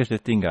 But here's the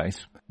thing,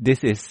 guys.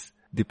 This is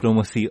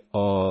diplomacy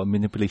or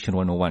manipulation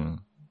 101.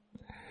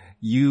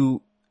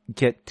 You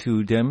get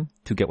to them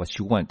to get what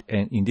you want.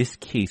 And in this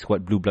case,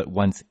 what Blue Blood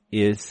wants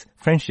is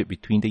friendship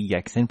between the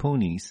yaks and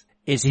ponies.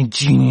 It's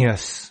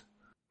ingenious.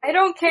 I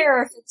don't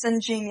care if it's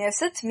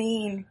ingenious. It's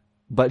mean.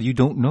 But you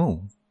don't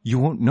know. You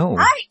won't know.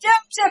 I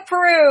don't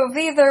approve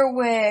either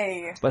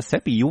way. But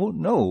Seppi, you won't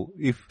know.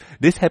 If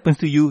this happens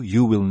to you,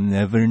 you will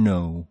never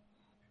know.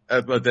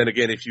 But then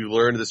again, if you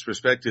learn this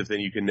perspective, then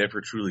you can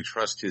never truly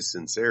trust his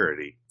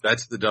sincerity.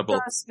 That's the double...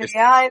 Trust me,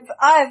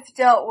 I've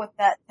dealt with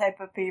that type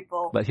of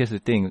people. But here's the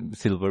thing,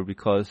 Silver,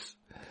 because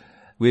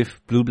with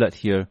Blue Blood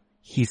here,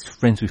 he's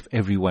friends with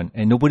everyone,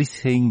 and nobody's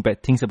saying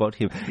bad things about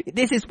him.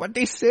 This is what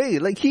they say.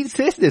 Like, he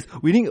says this.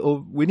 Winning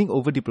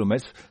over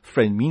diplomats'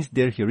 friend means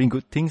they're hearing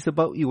good things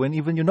about you when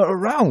even you're not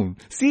around.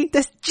 See?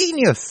 That's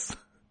genius.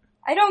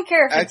 I don't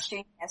care if it's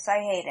genius. I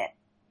hate it.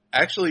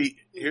 Actually,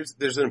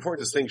 there's an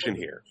important distinction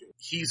here.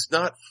 He's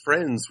not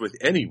friends with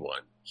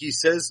anyone. He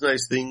says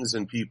nice things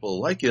and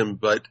people like him,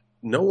 but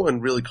no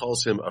one really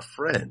calls him a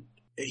friend.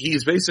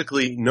 He's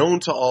basically known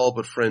to all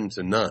but friend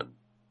to none.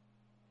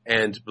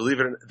 And believe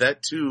it or not,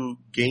 that too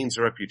gains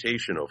a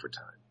reputation over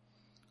time.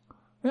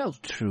 Well,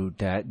 true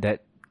that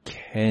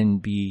can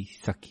be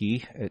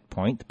sucky at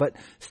point, but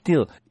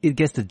still, it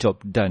gets the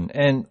job done.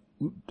 And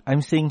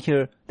I'm saying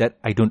here that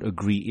I don't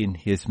agree in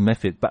his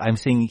method, but I'm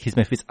saying his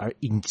methods are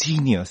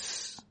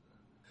ingenious.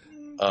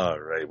 All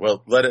right.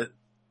 Well,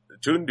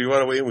 Toon, do you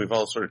want to weigh in? We've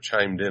all sort of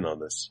chimed in on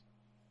this.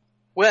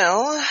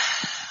 Well,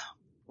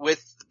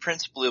 with the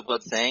Prince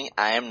Blueblood thing,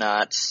 I am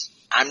not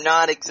I'm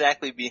not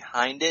exactly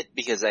behind it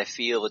because I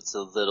feel it's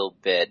a little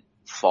bit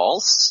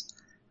false.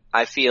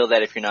 I feel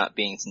that if you're not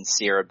being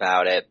sincere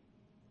about it,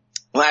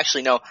 well,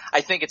 actually, no,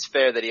 I think it's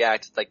fair that he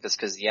acted like this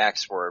because the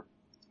Yaks were,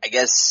 I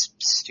guess,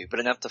 stupid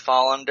enough to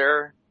fall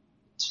under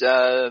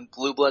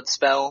Blue Blood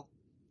spell.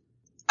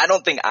 I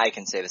don't think I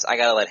can say this. I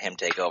gotta let him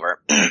take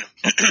over.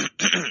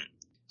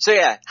 So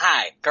yeah,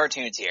 hi,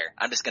 Cartoons here.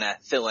 I'm just gonna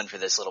fill in for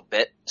this little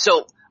bit.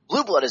 So,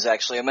 Blue Blood is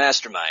actually a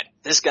mastermind.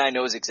 This guy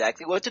knows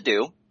exactly what to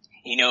do.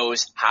 He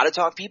knows how to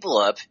talk people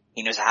up.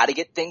 He knows how to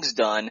get things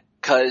done.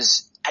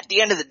 Cause at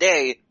the end of the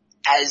day,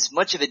 as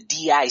much of a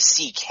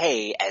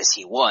DICK as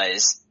he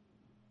was,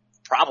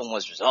 the problem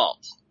was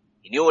resolved.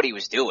 He knew what he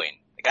was doing.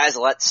 The guy's a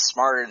lot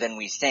smarter than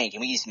we think.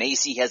 And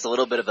Macy has a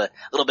little bit of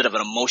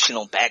an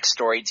emotional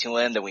backstory to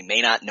him that we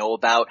may not know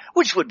about,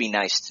 which would be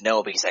nice to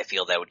know because I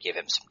feel that would give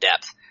him some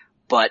depth.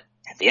 But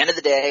at the end of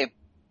the day,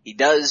 he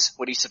does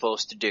what he's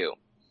supposed to do.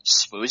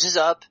 Smoozes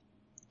up,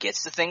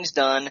 gets the things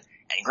done,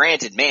 and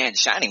granted, man,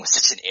 Shining was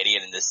such an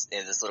idiot in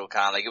this little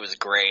comic. It was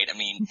great. I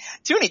mean,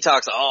 Tooney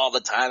talks all the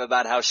time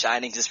about how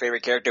Shining's his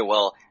favorite character.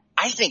 Well,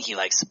 I think he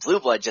likes Blue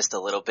Blood just a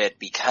little bit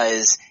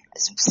because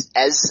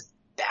as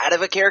bad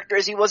of a character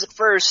as he was at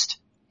first,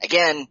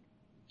 again,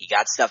 he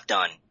got stuff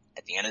done.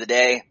 At the end of the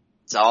day,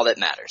 it's all that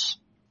matters.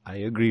 I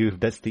agree with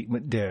that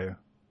statement there.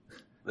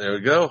 There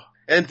we go.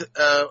 And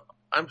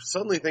I'm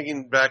suddenly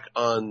thinking back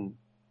on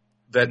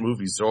that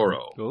movie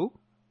Zorro. Oh?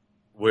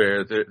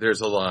 Where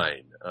there's a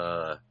line,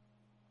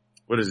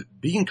 what is it?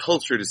 Being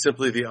cultured is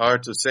simply the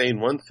art of saying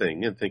one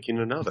thing and thinking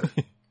another.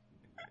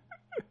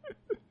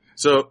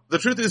 So the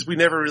truth is we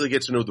never really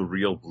get to know the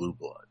real Blue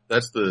Blood.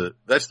 That's the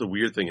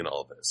weird thing in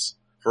all this.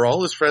 For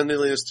all his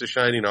friendliness to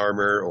Shining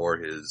Armor or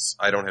his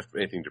I don't have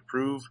anything to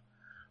prove,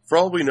 for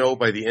all we know,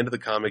 by the end of the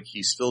comic,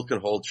 he still can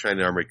hold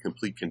Shining Armor in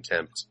complete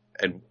contempt,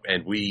 and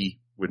we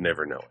would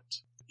never know it.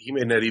 He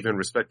may not even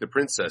respect the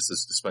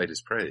princesses despite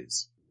his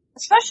praise.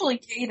 Especially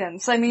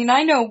Cadence. I mean,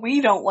 I know we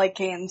don't like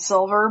Cadence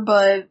Silver,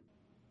 but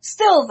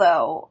still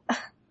though.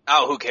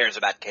 Oh, who cares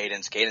about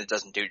Cadence? Cadence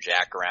doesn't do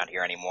jack around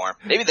here anymore.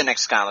 Maybe the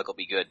next comic will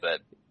be good,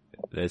 but...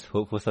 Let's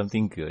hope for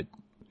something good.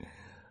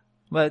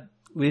 But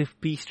with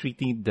peace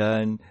treaty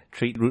done,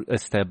 trade route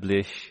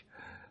established,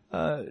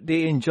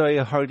 they enjoy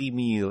a hearty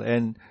meal,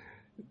 and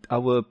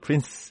our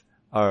prince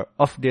are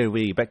off their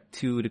way back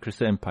to the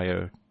Crystal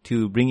Empire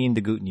to bring in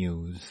the good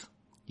news.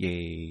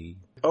 Yay.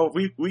 Oh,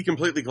 we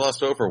completely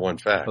glossed over one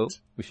fact. Oh,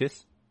 which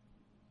is?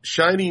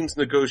 Shining's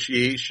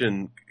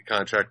negotiation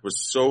contract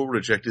was so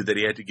rejected that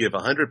he had to give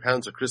 100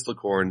 pounds of crystal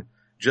corn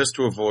just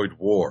to avoid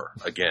war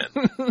again.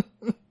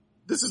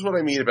 This is what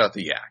I mean about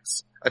the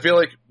Yaks. I feel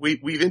like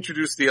we've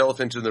introduced the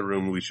elephant in the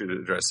room. We should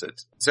address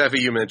it. Safi,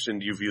 you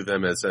mentioned you view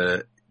them as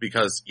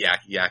because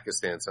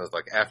Yakistan sounds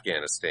like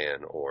Afghanistan,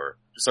 or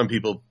some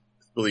people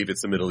believe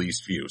it's the Middle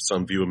East view.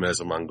 Some view them as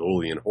a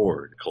Mongolian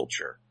horde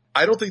culture.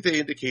 I don't think they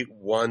indicate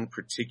one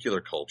particular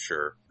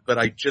culture, but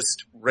I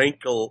just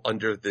rankle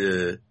under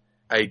the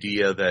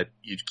idea that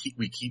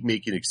we keep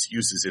making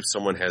excuses if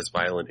someone has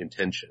violent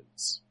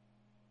intentions.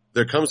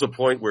 There comes a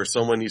point where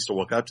someone needs to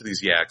walk up to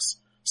these Yaks,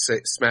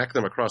 smack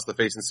them across the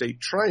face and say,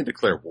 try and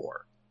declare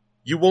war.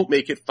 You won't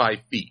make it 5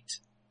 feet.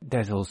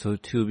 That's also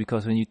true,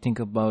 because when you think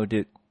about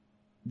it,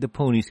 the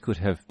ponies could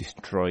have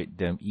destroyed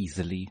them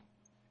easily.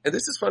 And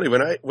this is funny.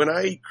 When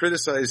I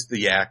criticized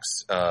the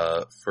Yaks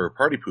for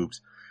party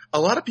poops, a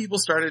lot of people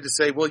started to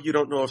say, well, you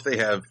don't know if they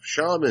have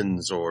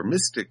shamans or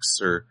mystics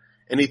or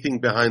anything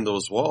behind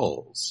those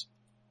walls.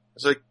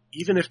 It's like,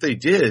 even if they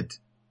did,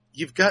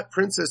 you've got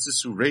princesses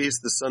who raise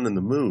the sun and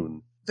the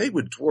moon. They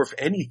would dwarf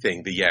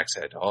anything the Yaks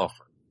had to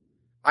offer.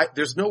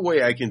 There's no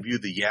way I can view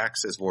the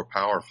Yaks as more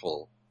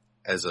powerful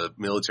as a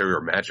military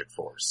or magic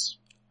force.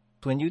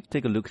 When you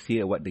take a look see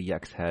at what the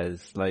Yaks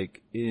has,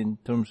 like in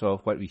terms of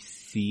what we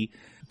see,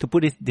 to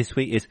put it this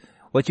way is,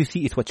 what you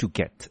see is what you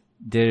get.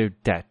 They're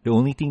that. The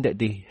only thing that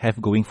they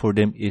have going for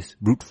them is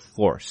brute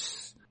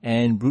force.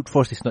 And brute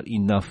force is not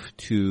enough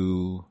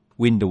to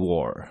win the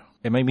war.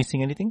 Am I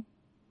missing anything?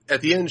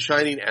 At the end,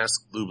 Shining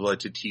asked Blue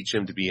Blood to teach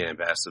him to be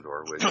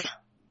ambassador, which,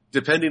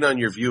 depending on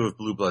your view of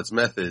Blue Blood's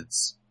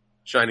methods,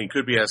 Shining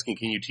could be asking,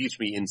 can you teach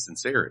me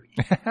insincerity?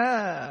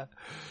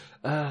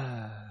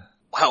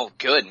 Well,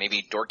 good.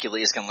 Maybe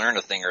Dorkules can learn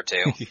a thing or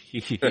two.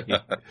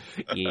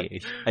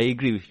 Yes, I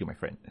agree with you, my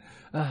friend.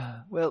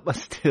 Well, but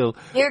still.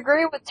 You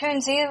agree with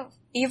Toon's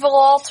evil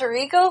alter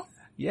ego?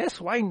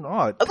 Yes, why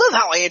not? I love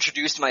how I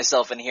introduced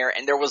myself in here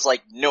and there was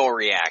like no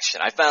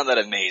reaction. I found that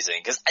amazing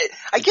because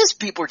I guess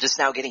people are just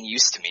now getting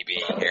used to me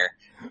being here.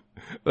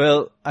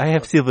 Well, I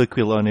have Silver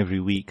Quill on every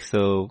week,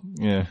 so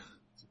yeah.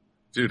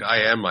 Dude,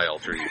 I am my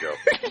alter ego.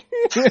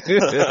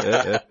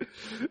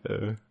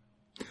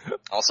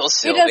 Also,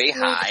 Sylvie,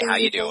 hi, how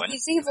you evil. doing?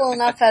 He's evil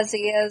enough as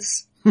he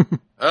is.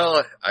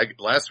 Well,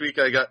 last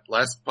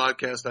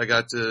podcast I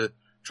got to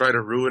try to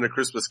ruin A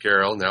Christmas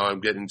Carol. Now I'm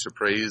getting to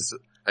praise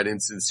an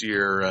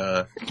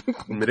insincere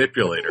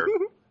manipulator.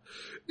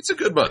 It's a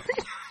good month.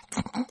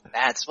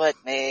 That's what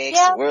makes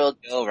the world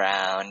go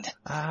round.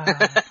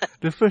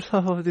 The first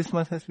half of this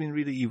month has been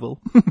really evil.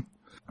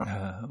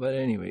 But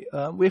anyway,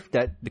 with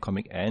that, the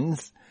comic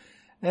ends.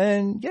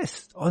 And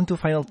yes, on to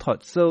final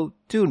thoughts. So,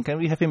 Toon, can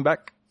we have him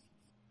back?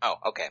 Oh,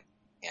 okay.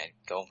 Yeah,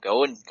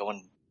 go and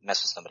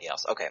mess with somebody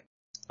else. Okay.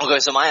 Okay,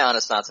 so my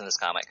honest thoughts on this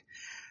comic.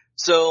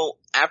 So,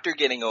 after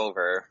getting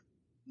over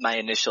my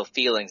initial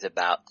feelings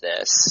about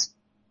this,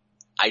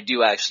 I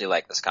do actually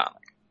like this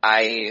comic.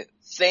 I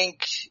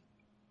think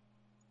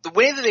the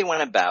way that they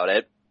went about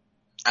it,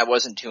 I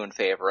wasn't too in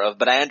favor of,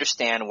 but I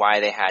understand why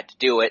they had to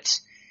do it.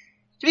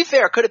 To be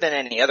fair, it could have been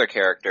any other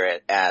character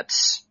at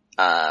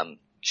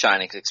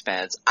Shining's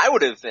expense. I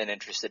would have been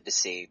interested to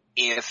see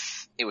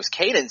if it was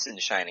Cadence in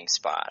Shining's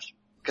spot,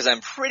 because I'm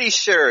pretty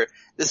sure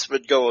this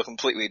would go a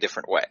completely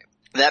different way.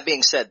 That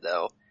being said,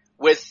 though,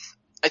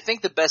 I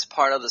think the best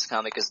part of this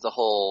comic is the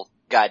whole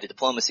guide to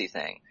diplomacy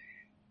thing.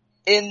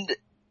 And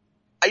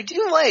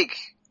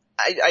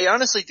I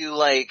honestly do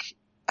like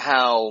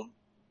how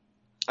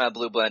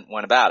Blue Blood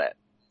went about it.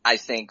 I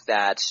think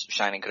that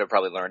Shining could have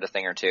probably learned a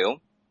thing or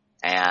two,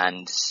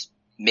 and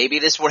maybe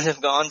this wouldn't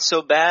have gone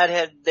so bad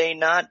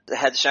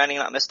had Shining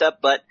not messed up,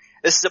 but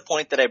this is a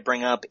point that I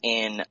bring up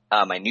in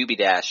my Newbie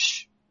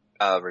Dash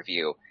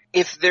review.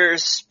 If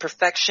there's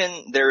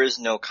perfection, there is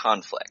no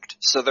conflict.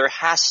 So there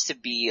has to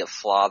be a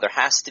flaw, there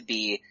has to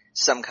be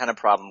some kind of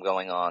problem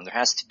going on, there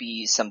has to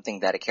be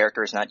something that a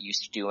character is not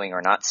used to doing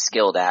or not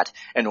skilled at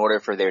in order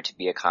for there to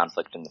be a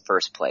conflict in the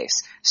first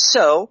place.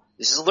 So,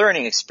 this is a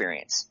learning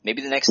experience.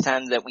 Maybe the next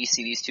time that we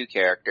see these two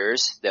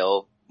characters,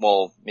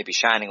 maybe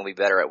Shining will be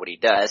better at what he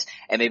does,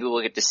 and maybe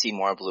we'll get to see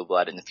more Blue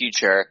Blood in the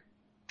future.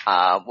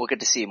 We'll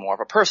get to see more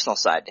of a personal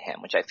side to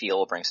him, which I feel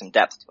will bring some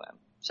depth to him.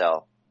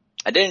 So,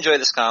 I did enjoy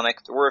this comic.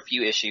 There were a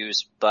few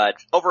issues, but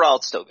overall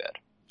it's still good.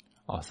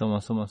 Awesome.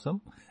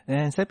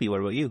 And Seppi, what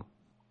about you?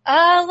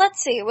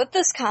 Let's see, with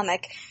this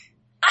comic,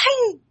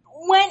 I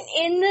went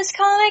in this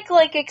comic,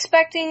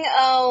 expecting,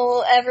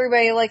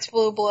 everybody likes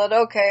Blue Blood,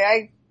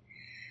 okay,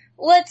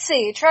 let's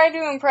see, try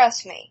to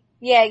impress me.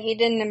 Yeah, you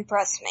didn't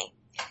impress me.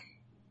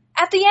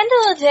 At the end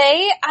of the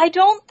day, I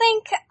don't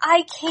think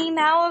I came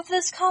out of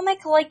this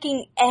comic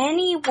liking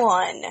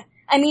anyone.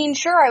 I mean,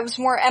 sure, I was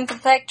more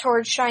empathetic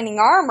towards Shining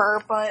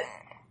Armor, but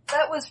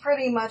that was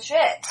pretty much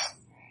it.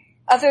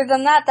 Other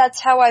than that, that's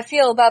how I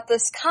feel about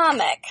this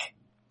comic.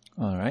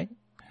 Alright.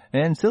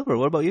 And Silver,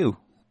 what about you?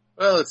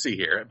 Well, let's see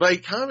here. By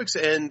comic's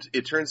end,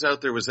 it turns out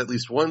there was at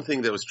least one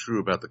thing that was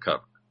true about the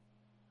cover.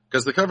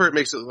 Because the cover, it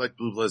makes it look like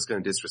Blue Blood's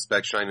going to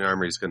disrespect Shining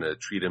Armor. He's going to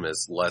treat him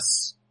as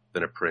less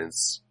than a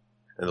prince.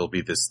 And there'll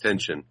be this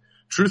tension.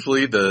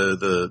 Truthfully,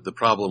 the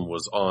problem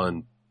was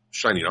on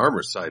Shining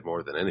Armor's side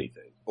more than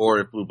anything. Or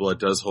if Blue Blood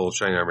does hold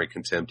Shining Armor in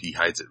contempt, he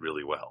hides it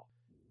really well.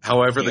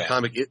 However, the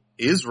comic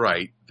is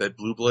right that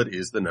Blue Blood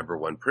is the number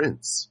one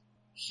prince.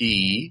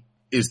 He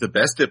is the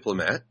best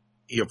diplomat.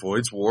 He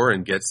avoids war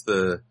and gets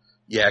the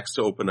yaks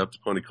to open up to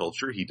pony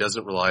culture. He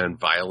doesn't rely on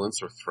violence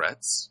or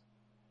threats.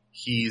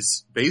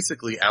 He's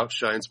basically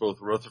outshines both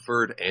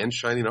Rutherford and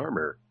Shining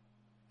Armor.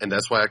 And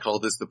that's why I call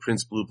this the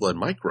Prince Blue Blood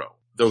Micro.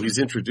 Though he's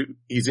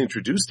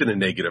introduced in a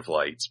negative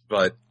light,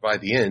 but by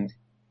the end,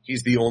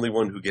 he's the only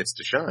one who gets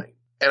to shine.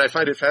 And I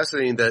find it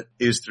fascinating that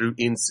is through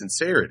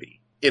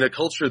insincerity. In a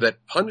culture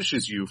that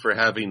punishes you for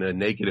having a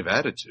negative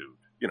attitude,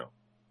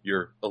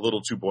 you're a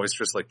little too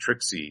boisterous like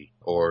Trixie,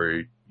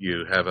 or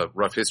you have a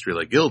rough history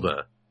like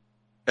Gilda,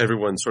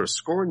 everyone sort of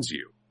scorns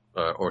you,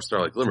 or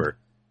Starlight Glimmer.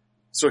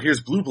 So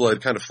here's Blue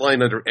Blood kind of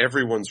flying under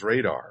everyone's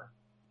radar.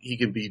 He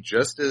can be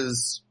just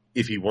as,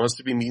 if he wants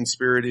to be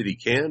mean-spirited, he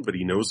can, but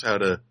he knows how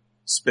to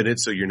spin it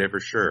so you're never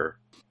sure.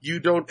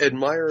 You don't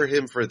admire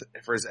him for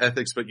his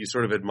ethics, but you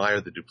sort of admire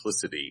the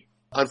duplicity.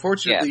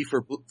 Unfortunately,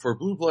 for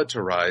Blue Blood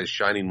to rise,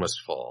 Shining must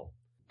fall.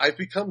 I've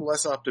become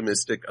less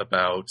optimistic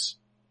about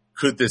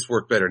could this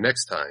work better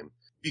next time,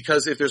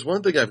 because if there's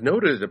one thing I've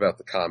noted about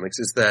the comics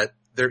is that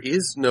there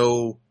is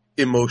no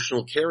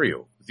emotional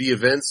carryover. The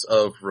events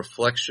of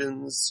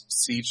Reflections,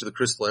 Siege of the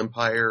Crystal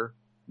Empire,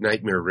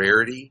 Nightmare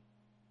Rarity,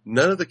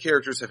 none of the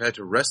characters have had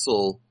to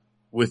wrestle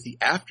with the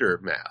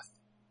aftermath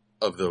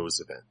of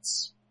those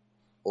events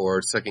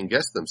or second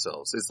guess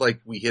themselves. It's like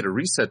we hit a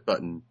reset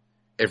button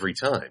every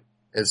time.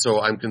 And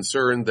so I'm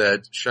concerned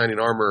that Shining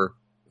Armor,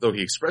 though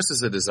he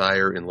expresses a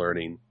desire in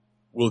learning,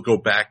 will go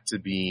back to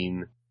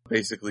being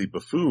basically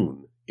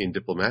buffoon in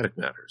diplomatic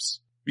matters.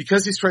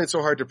 Because he's trying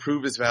so hard to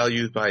prove his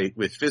value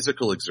with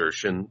physical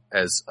exertion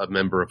as a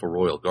member of a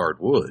royal guard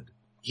would,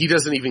 he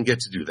doesn't even get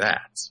to do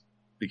that.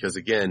 Because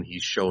again,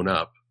 he's shown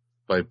up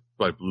by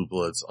Blue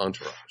Blood's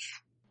entourage.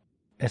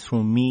 As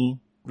for me,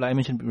 like I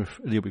mentioned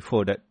earlier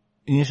before, that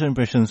initial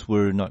impressions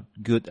were not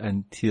good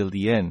until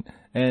the end.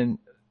 And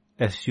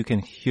as you can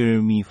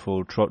hear me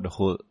throughout the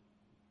whole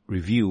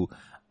review,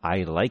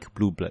 I like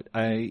Blue Blood.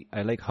 I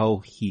like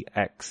how he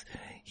acts.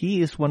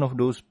 He is one of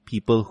those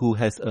people who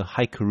has a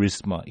high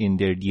charisma in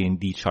their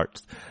D&D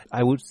charts.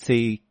 I would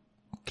say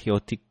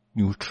chaotic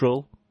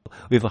neutral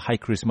with a high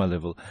charisma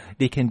level.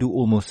 They can do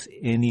almost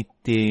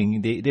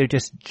anything. They're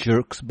just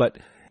jerks, but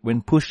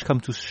when push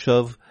comes to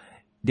shove,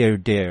 they're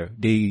there.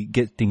 They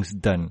get things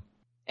done.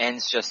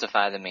 Ends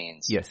justify the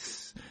means.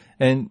 Yes.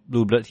 And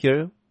Blue Blood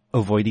here,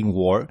 avoiding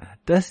war,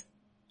 does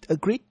a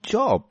great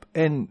job.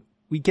 And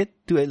we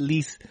get to at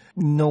least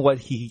know what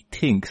he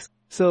thinks.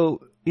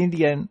 So, in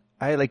the end,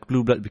 I like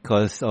Blue Blood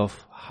because of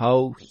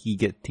how he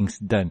gets things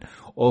done.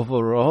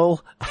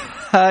 Overall,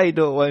 I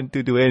don't want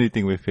to do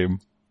anything with him.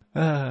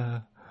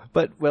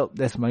 But, well,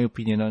 that's my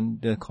opinion on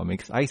the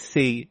comics. I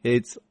say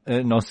it's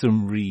an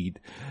awesome read.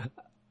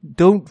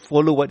 Don't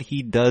follow what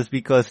he does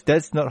because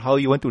that's not how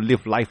you want to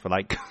live life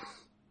like.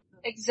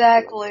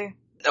 Exactly.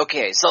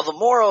 Okay, so the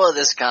moral of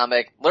this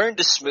comic, learn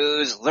to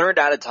smooth, learn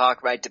how to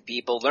talk right to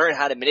people, learn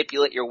how to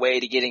manipulate your way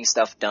to getting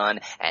stuff done,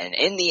 and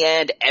in the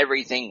end,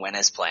 everything went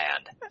as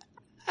planned.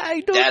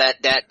 I don't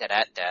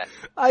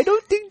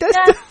think that's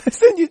the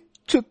lesson you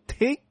should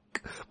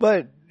take,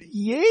 but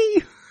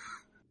yay!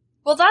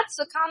 Well, that's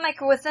the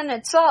comic within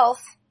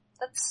itself.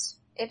 That's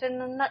it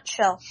in a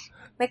nutshell.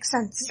 Makes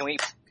sense.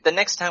 The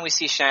next time we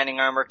see Shining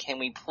Armor, can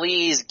we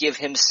please give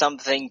him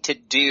something to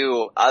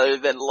do other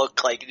than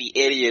look like the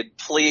idiot?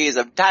 Please,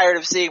 I'm tired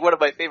of seeing one of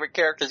my favorite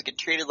characters get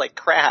treated like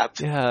crap.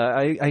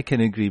 Yeah, I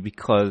can agree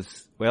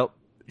because, well,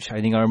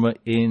 Shining Armor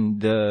in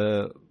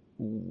the...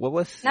 What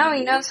was... Now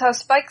he knows how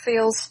Spike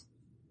feels.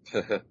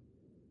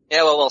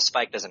 Yeah, well,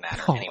 Spike doesn't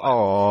matter anyway.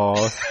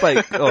 Oh,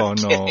 Spike, oh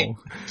no. Kidding.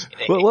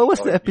 What was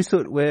the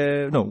episode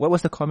where... No, what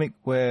was the comic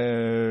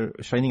where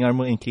Shining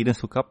Armor and Cadence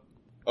hook up?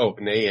 Oh,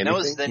 Nay Anything? That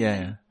was the...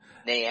 Yeah.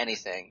 Nay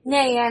Anything.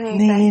 Nay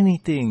anything. Nay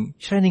Anything.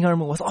 Shining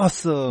Armor was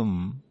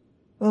awesome.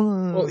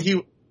 Well,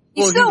 He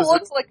still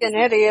looks like an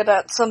idiot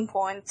at some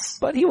points.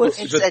 But he was...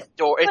 It's a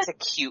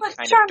cute kind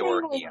of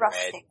dorky,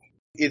 right?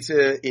 It's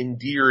an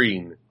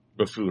endearing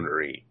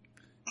buffoonery.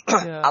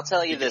 Yeah. I'll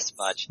tell you this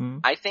much.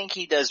 I think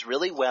he does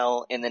really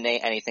well in the Nay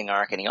Anything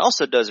arc, and he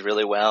also does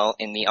really well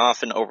in the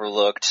often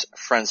overlooked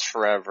Friends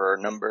Forever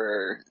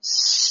number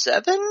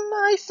 7,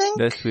 I think?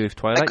 That's with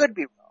Twilight? I could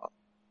be wrong.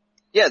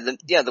 Yeah,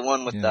 the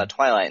one with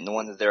Twilight and the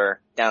one that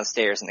they're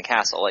downstairs in the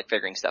castle, like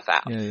figuring stuff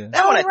out. Yeah.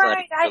 That one I thought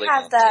right, really I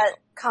have well that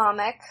too.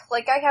 comic.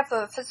 Like, I have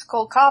a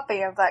physical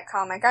copy of that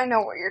comic. I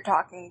know what you're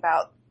talking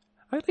about.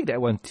 I like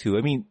that one too.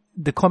 I mean,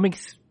 the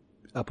comics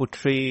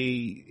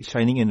portray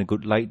Shining in a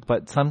good light,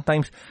 but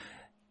sometimes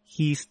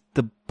he's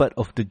the butt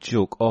of the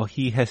joke, or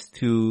he has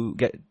to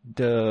be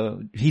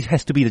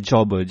the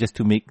jobber just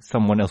to make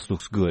someone else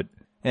looks good.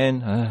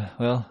 And,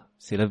 well,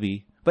 c'est la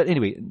vie. But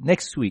anyway,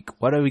 next week,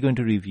 what are we going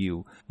to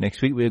review?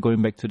 Next week, we're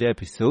going back to the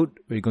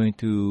episode. We're going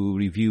to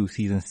review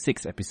season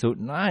 6, episode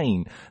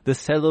 9, the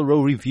Cellar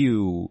Row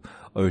Review.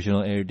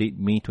 Original air date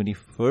May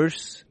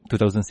 21st,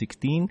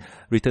 2016.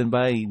 Written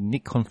by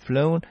Nick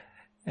Conflone.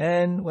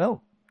 And,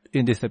 well,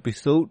 in this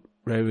episode,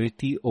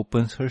 Rarity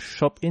opens her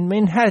shop in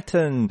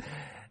Manhattan.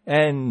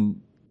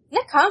 And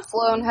Nick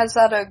Conflone has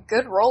had a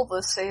good role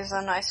this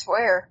season, I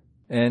swear.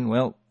 And,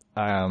 well,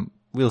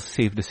 we'll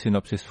save the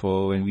synopsis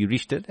for when we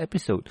reach that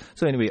episode.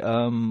 So anyway,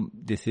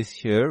 this is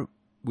here.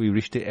 We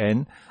reached the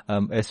end.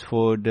 As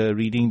for the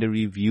reading the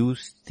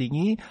reviews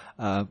thingy,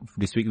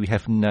 this week we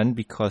have none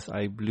because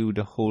I blew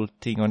the whole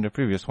thing on the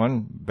previous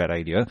one. Bad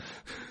idea.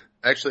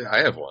 Actually,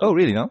 I have one. Oh,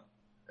 really, no?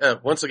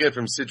 Once again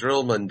from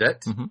Sidril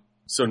Mundet. Mm-hmm.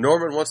 So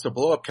Norman wants to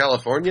blow up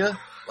California?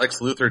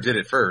 Lex Luthor did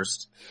it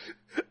first.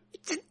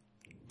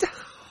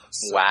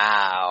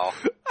 Wow.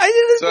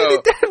 I didn't mean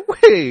it that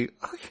way.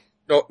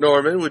 No,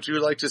 Norman, would you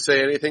like to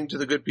say anything to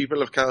the good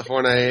people of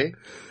California?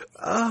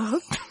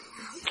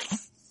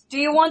 Do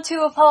you want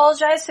to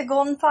apologize to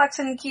Golden Fox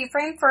and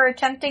Keyframe for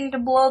attempting to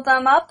blow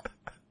them up?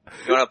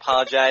 You want to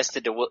apologize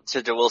to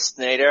DeWill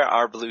Snyder,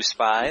 our blue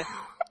spy?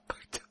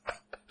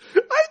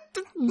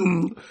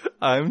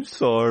 I'm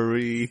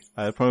sorry.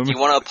 I promise. Do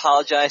you want to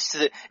apologize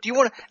to do you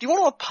want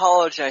to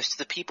apologize to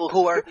the people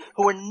who are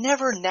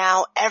never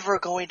now ever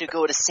going to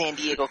go to San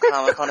Diego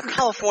Comic-Con if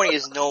California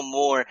is no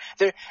more?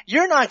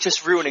 You're not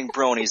just ruining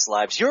Brony's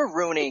lives. You're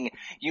ruining,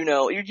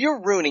 you're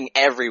ruining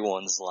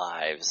everyone's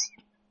lives.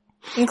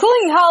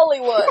 Including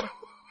Hollywood.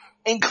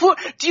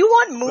 Do you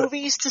want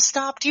movies to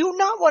stop? Do you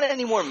not want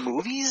any more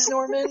movies,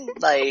 Norman?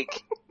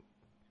 Like,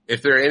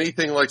 if they're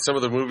anything like some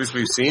of the movies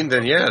we've seen,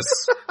 then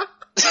yes.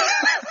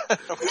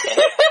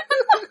 Okay.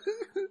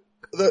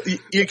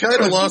 You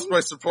kind of lost my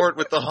support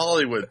with the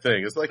Hollywood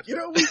thing. It's like,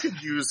 we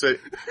could use a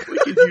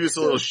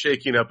little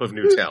shaking up of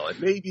new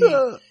talent. Maybe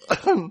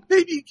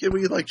can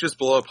we just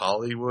blow up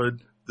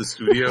Hollywood, the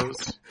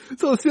studios?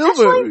 So Silver,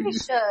 actually, we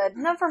should.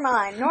 Never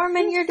mind,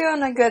 Norman. You're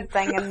doing a good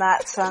thing in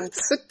that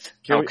sense.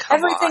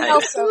 Everything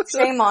else,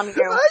 shame on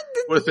you.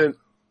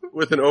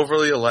 With an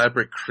overly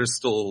elaborate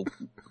crystal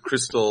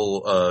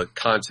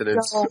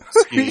continents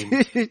scheme.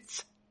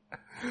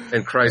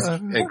 And Christ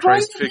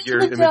figure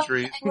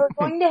imagery. And we're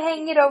going to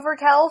hang it over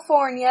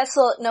California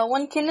so that no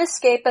one can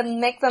escape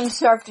and make them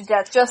starve to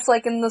death, just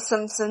like in the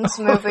Simpsons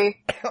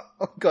movie.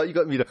 Oh God, you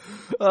got me there.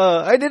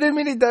 I didn't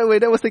mean it that way.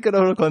 That was taken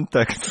out of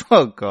context.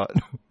 Oh God.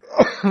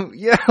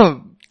 Yeah.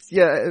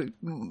 yeah,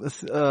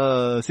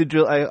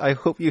 Sidril, I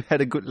hope you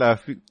had a good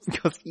laugh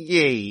because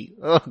yay!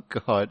 Oh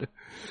God.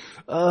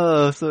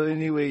 So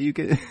anyway, you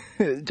can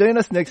join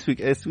us next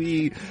week as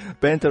we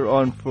banter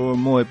on for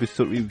more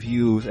episode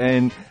reviews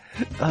and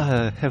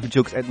have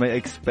jokes at my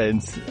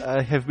expense.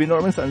 I have been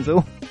Norman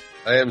Sanzo.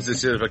 I am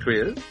Cecilia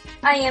Quill.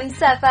 I am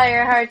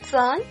Sapphire Heart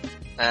Song.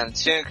 And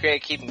Toon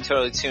Kritic, keeping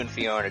totally tuned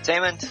for your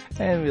entertainment.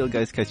 And we'll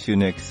guys catch you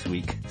next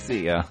week.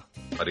 See ya.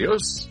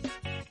 Adios.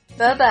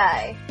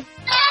 Bye-bye.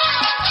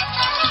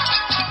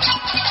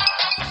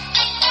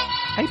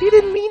 I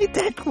didn't mean it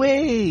that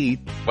way.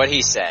 What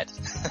he said.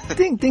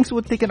 Things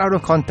were taken out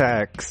of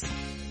context.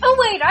 Oh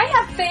wait, I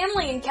have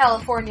family in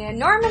California.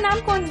 Norman,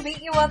 I'm going to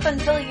beat you up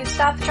until you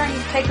stop trying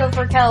to take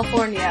over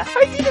California.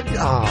 I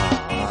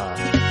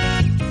didn't.